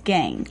 Points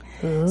gang.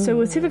 Ooh. So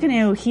with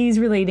Tippecanoe, he's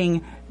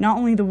relating not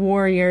only the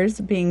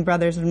warriors being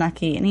brothers of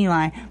Nucky and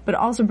Eli, but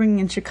also bringing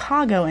in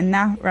Chicago in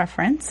that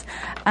reference.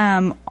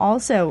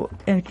 Also,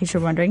 in case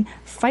you're wondering,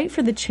 Fight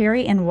for the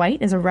Cherry and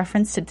White is a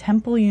reference to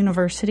Temple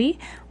University,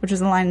 which is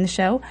a line in the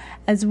show.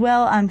 As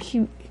well,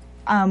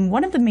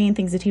 one of the main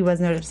things that he was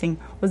noticing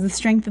was the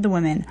strength of the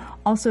women.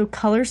 Also,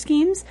 color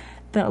schemes.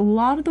 That a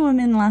lot of the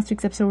women in last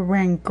week's episode were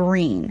wearing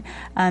green,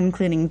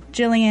 including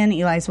Jillian,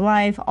 Eli's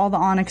wife, all the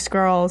Onyx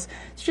girls.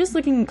 So just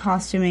looking at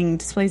costuming,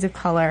 displays of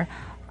color.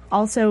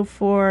 Also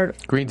for...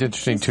 Green's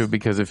interesting, too,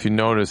 because if you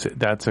notice,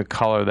 that's a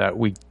color that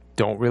we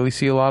don't really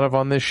see a lot of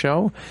on this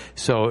show.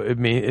 So,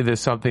 there's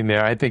something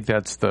there. I think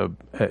that's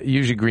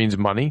usually green's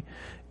money,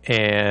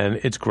 and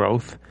it's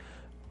growth.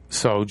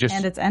 So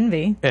and it's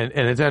envy. And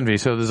it's envy.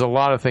 So there's a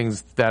lot of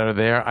things that are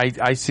there.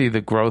 I see the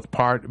growth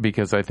part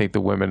because I think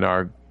the women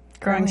are...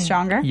 Growing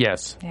stronger?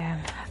 Yes. Yeah.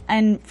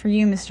 And for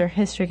you, Mr.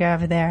 History Guy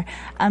over there,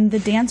 the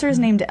dancer is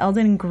named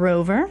Eldon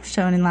Grover,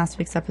 shown in last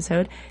week's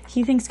episode.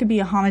 He thinks could be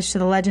a homage to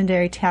the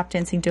legendary tap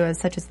dancing duos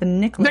such as the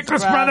Nicholas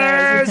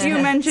Brothers, which you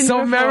mentioned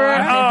so before.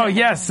 Oh,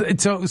 yes.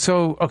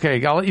 So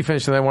okay, I'll let you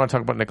finish, and then I want to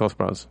talk about Nicholas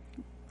Brothers.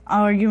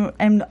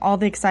 And all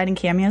the exciting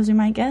cameos we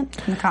might get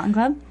from the Cotton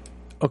Club?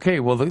 Okay,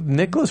 well, the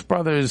Nicholas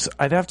Brothers,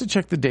 I'd have to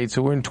check the date.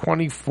 So we're in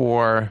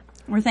 24.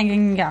 We're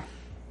thinking, yeah.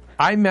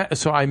 I met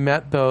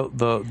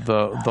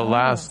the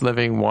last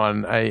living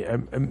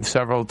one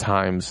several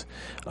times.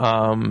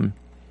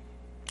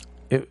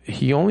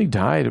 He only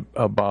died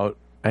about,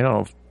 I don't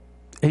know.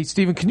 Hey,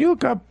 Stephen, can you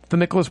look up the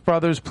Nicholas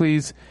Brothers,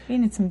 please? We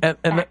need some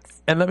and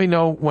let me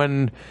know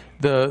when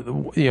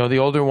the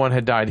older one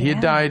had died. He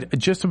had died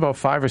just about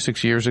 5 or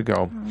 6 years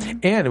ago,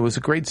 and it was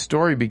a great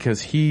story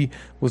because he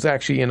was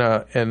actually in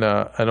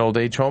an old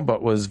age home,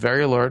 but was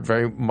very alert,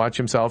 very much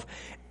himself,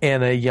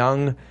 and a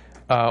young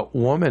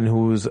woman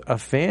who was a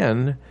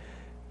fan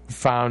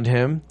found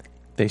him.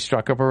 They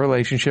struck up a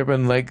relationship,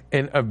 and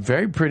a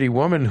very pretty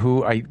woman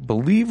who I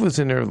believe was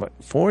in her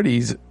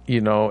 40s,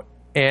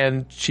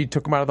 and she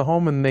took him out of the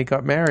home and they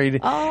got married.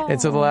 Oh.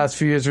 And so the last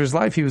few years of his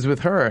life, he was with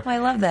her. Oh, I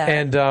love that.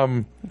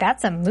 And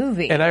that's a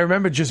movie. And I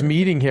remember just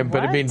meeting him,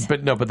 but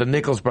the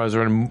Nicholas Brothers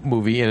are a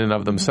movie in and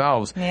of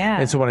themselves. Yeah.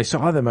 And so when I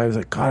saw them, I was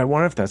like, God, I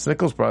wonder if that's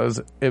Nicholas Brothers.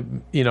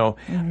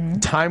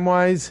 Time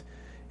wise,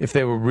 if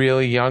they were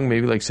really young,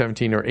 maybe like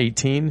 17 or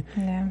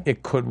 18,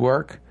 it could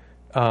work.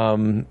 But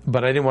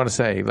I didn't want to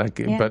say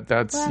but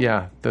that's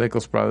the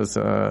Nicholas Brothers.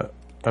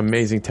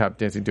 Amazing tap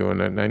dancing duo,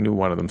 and I knew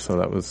one of them, so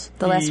that was...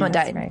 The last one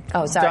died. Right.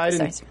 Oh, sorry.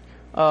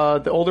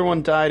 The older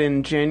one died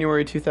in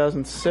January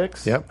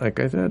 2006. Yep, like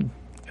I said.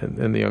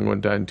 And the young one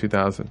died in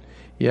 2000.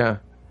 Yeah,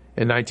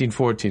 in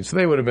 1914. So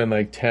they would have been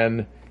like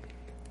 10.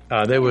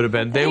 They would have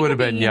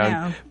been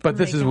young. But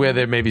this is where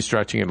they may be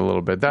stretching it a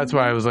little bit. That's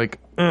why I was like,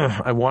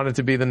 I wanted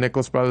to be the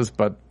Nicholas Brothers,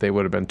 but they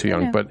would have been too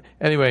young. But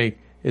anyway,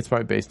 it's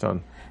probably based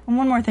on... And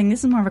one more thing.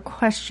 This is more of a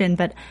question,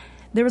 but...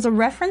 There was a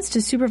reference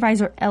to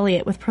Supervisor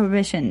Elliot with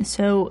Prohibition,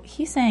 so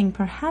he's saying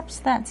perhaps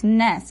that's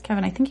Ness.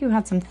 Kevin, I think you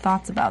had some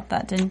thoughts about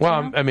that, didn't you?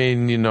 Well, I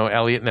mean,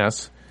 Elliot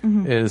Ness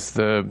is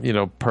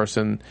the,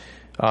 person,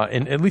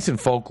 at least in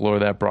folklore,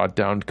 that brought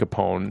down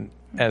Capone.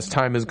 As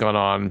time has gone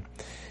on,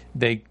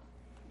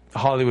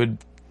 Hollywood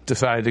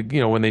decided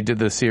to, when they did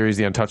the series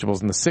The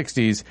Untouchables in the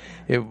 60s,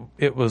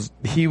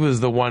 he was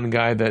the one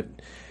guy that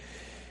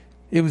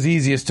it was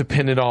easiest to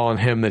pin it all on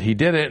him that he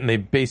did it, and they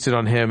based it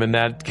on him, and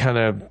that kind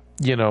of...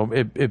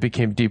 it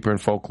became deeper in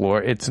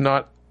folklore. It's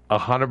not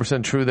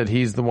 100% true that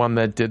he's the one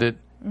that did it,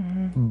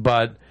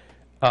 but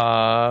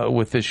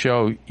with this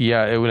show,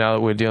 now that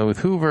we're dealing with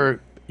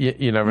Hoover,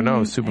 you never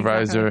know.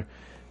 Supervisor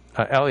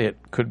Elliot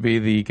could be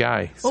the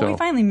guy. Well, So we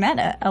finally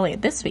met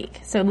Elliot this week.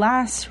 So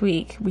last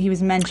week he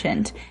was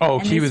mentioned. oh,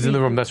 And he this was in the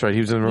week- room. That's right. He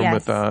was in the room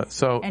Yes. with.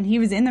 So And he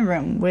was in the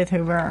room with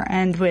Hoover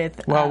and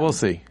with. well, we'll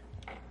see.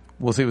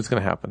 We'll see what's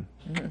going to happen.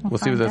 We'll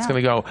see where find that's out.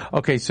 going to go.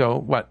 Okay, so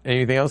what?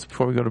 Anything else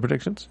before we go to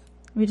predictions?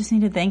 We just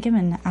need to thank him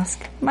and ask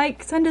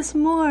Mike, send us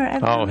more.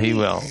 every Oh, he week.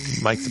 will.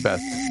 Mike's the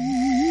best.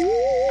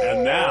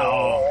 And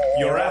now,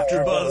 your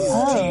AfterBuzz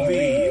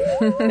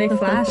TV. They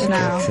flash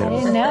now.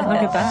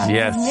 Look at that.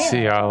 Yes,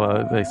 see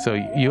our. So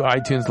you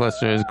iTunes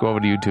listeners, go over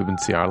to YouTube and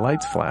see our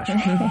lights flash.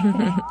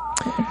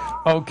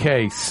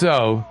 Okay,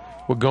 so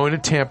we're going to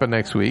Tampa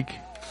next week.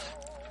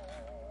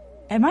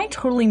 Am I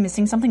totally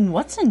missing something?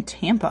 What's in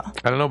Tampa?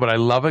 I don't know, but I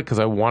love it because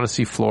I want to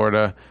see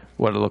Florida,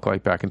 what it looked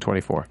like back in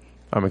 24.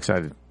 I'm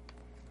excited.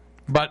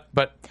 But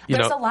you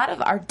There's know, a lot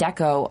of Art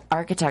Deco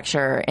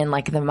architecture in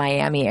like the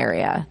Miami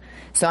area,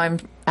 so I'm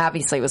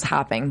obviously was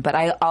hopping, but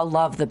I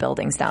love the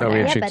buildings down Oh, there.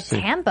 yeah. Yeah, but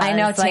Interesting. Tampa. I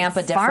know is like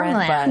Tampa different,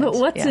 farmland. but- But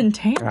what's Yeah. in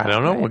Tampa? I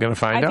don't know. We're going to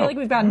find I feel out. like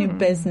we've got a new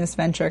business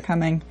venture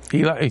coming.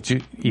 Eli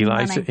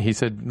Money. said, he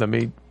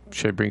said,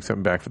 should I bring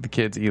something back for the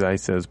kids? Eli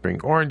says, bring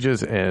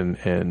oranges,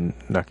 and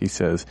Nucky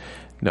says,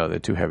 no, they're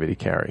too heavy to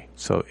carry.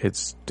 So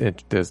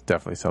there's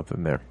definitely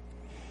something there.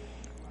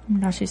 Oh my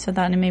gosh, you said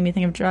that and it made me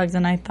think of drugs,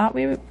 and I thought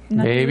we were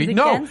Maybe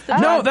no.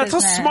 That's how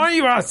smart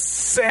you are,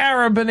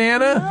 Sarah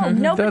Banana.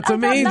 No, That's but I thought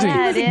amazing.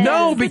 that is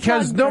No, the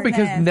because drug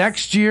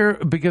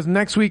because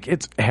next week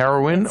it's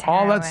heroin. It's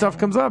All that heroin. stuff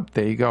comes up.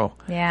 There you go.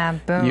 Yeah,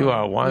 boom. You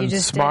are one You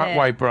just smart did it.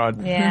 white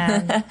broad.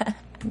 Yeah.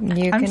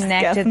 You I'm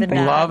connected the skipping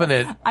dots. Loving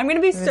it. I'm going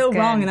to be so good.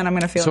 wrong, and then I'm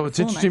going to feel So like it's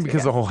a fool interesting next because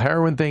week. the whole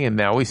heroin thing, and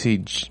now we're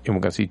going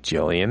to see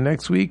Jillian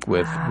next week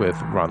with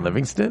Ron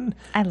Livingston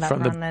I love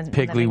from Ron the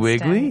Livingston. Piggly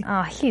Wiggly.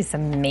 Oh, he's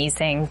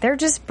amazing. They're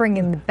just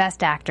bringing the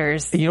best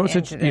actors. You know what's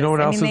into you know this. what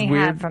I else mean, is they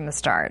weird? had from the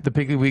start. The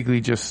Piggly Wiggly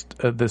just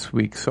this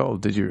week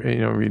sold. Did you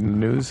read the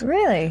news?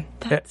 Really?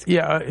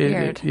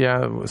 weird.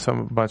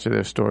 Some bunch of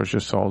their stores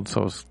just sold.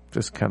 So it's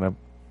just kind of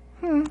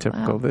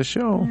typical of this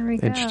show. There we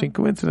go. Interesting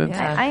coincidence.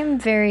 Yeah. I'm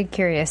very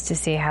curious to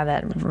see how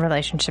that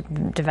relationship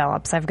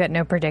develops. I've got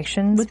no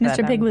predictions. with but,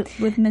 Mr. Pig with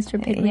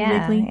Mr. Piggly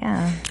yeah, Wiggly.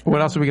 yeah.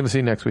 What else are we going to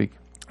see next week?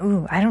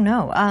 Ooh, I don't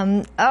know.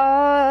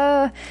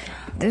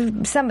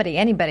 Somebody,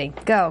 anybody,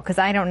 go, because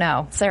I don't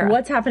know. Sarah.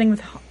 What's happening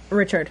with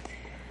Richard?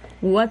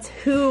 Who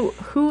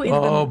is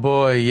Oh the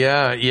boy,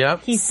 yeah,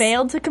 yep. he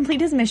failed to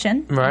complete his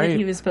mission Right. that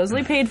he was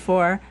supposedly paid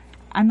for.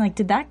 I'm like,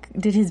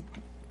 did his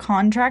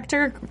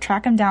contractor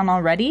track him down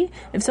already?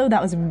 If so,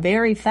 that was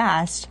very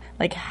fast.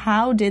 Like,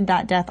 how did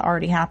that death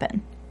already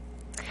happen?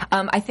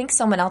 I think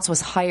someone else was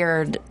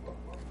hired.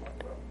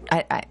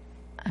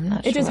 I'm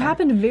not sure. It just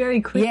happened very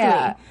quickly.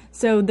 Yeah.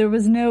 So there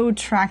was no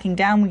tracking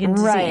down. We didn't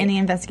see Right. any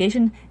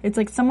investigation. It's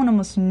like someone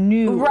almost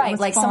knew. Right, was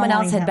like someone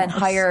else following had been him.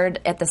 hired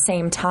at the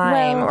same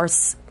time, Well- or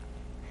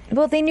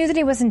Well, they knew that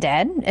he wasn't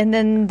dead, and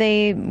then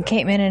they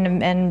came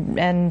in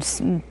and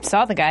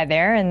saw the guy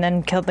there, and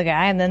then killed the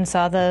guy, and then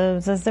saw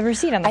the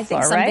receipt on the I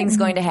floor. think something's right?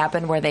 going to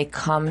happen where they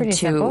come Pretty to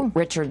simple.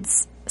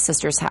 Richard's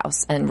sister's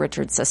house, and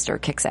Richard's sister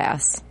kicks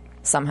ass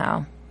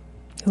somehow.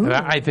 And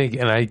I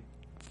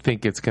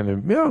think it's going to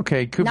be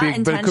okay. Could Not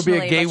be, but it could be a intentionally,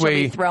 but she'll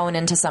gateway. be thrown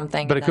into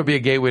something. But it could be a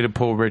gateway to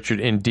pull Richard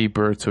in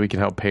deeper so he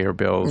can help pay her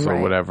bills or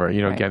Right. whatever.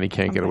 Right. Again, he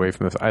can't get away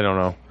from this. I don't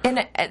know.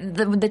 And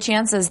the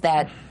chances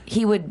that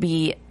he would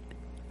be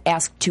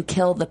asked to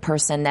kill the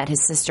person that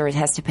his sister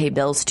has to pay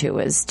bills to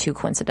is too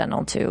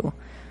coincidental to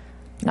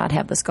not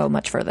have this go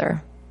much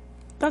further.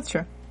 That's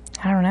true.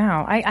 I don't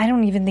know. I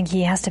don't even think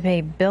he has to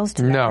pay bills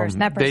to that No, person.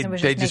 That person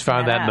was they just just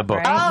making found that in the up, book.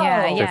 right? Oh.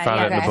 Yeah, They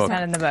found it in the okay. book. Found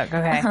it in the book.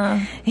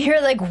 Okay.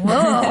 You're like,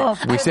 whoa.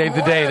 We saved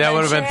the day. That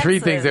would have been three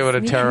things they would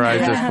have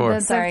terrorized us for.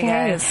 That's Sorry, okay.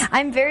 guys.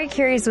 I'm very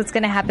curious what's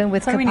going to happen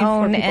with So we need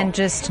 4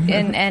 Capone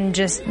people. and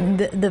just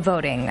the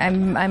voting.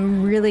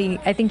 I'm really.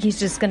 I think he's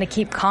just going to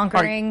keep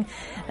conquering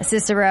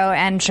Cicero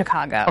and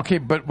Chicago. Okay,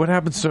 but what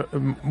happens to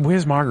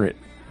where's Margaret?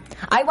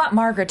 I want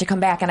Margaret to come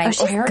back, and I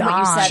she's heard what you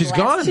gone. said. She's last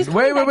gone. She's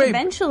Wait.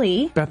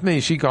 Eventually, Bethany,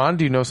 is she gone?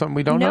 Do you know something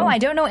we don't know? No, I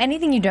don't know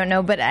anything you don't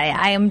know, but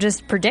I am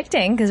just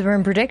predicting because we're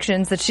in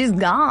predictions that she's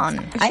gone.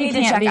 I need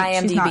to can't check be-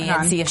 she's not IMDb gone.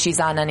 and see if she's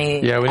on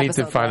any. Yeah, we need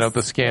to episode find out the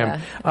list. scam.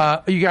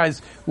 Yeah. You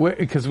guys,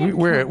 because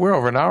we're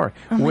over an hour.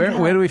 Where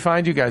do we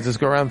find you guys? Let's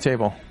go around the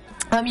table.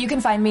 You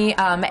can find me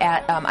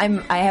at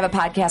I have a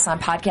podcast on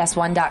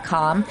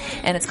podcast1.com,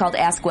 and it's called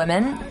Ask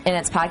Women, and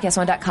it's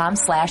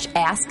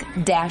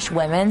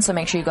podcast1.com/ask-women. So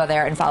make sure you go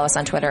there and follow us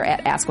on Twitter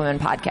at Ask Women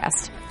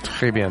Podcast.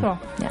 Très bien. Cool.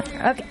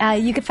 Okay,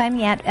 you can find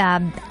me at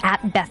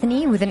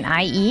Bethany with an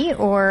IE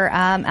or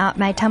at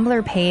my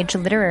Tumblr page,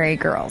 Literary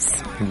Girls.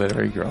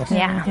 Literary girls.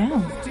 Yeah.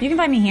 yeah, you can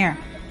find me here.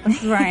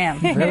 This is where I am.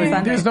 Really?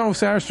 Sunday. There's no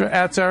Sarah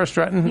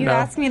Stratton? You No.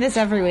 ask me this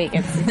every week.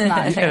 It's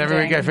not And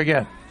every week I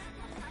forget.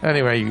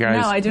 Anyway, you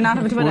guys. No, I do not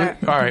have a Twitter.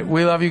 All right,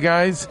 we love you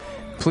guys.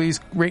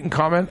 please rate and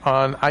comment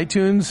on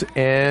iTunes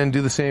and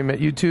do the same at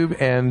YouTube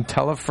and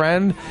tell a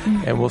friend.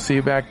 And we'll see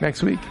you back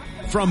next week.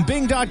 From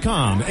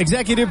Bing.com,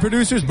 executive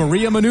producers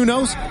Maria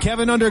Menounos,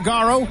 Kevin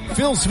Undergaro,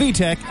 Phil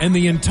Svitek, and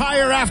the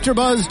entire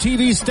AfterBuzz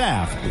TV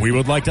staff, we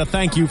would like to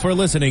thank you for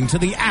listening to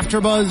the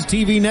AfterBuzz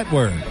TV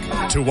network.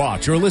 To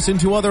watch or listen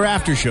to other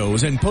after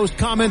shows and post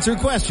comments or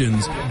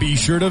questions, be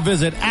sure to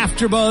visit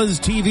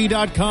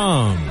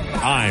AfterBuzzTV.com.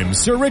 I'm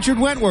Sir Richard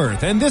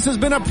Wentworth, and this has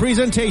been a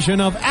presentation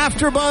of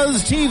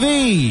AfterBuzz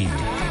TV.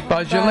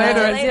 Buzz you later.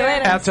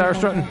 At Sarah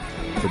Strutton.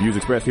 The views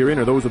expressed herein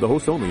are those of the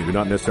hosts only and do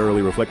not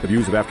necessarily reflect the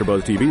views of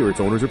AfterBuzz TV or its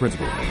owners or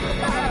principals.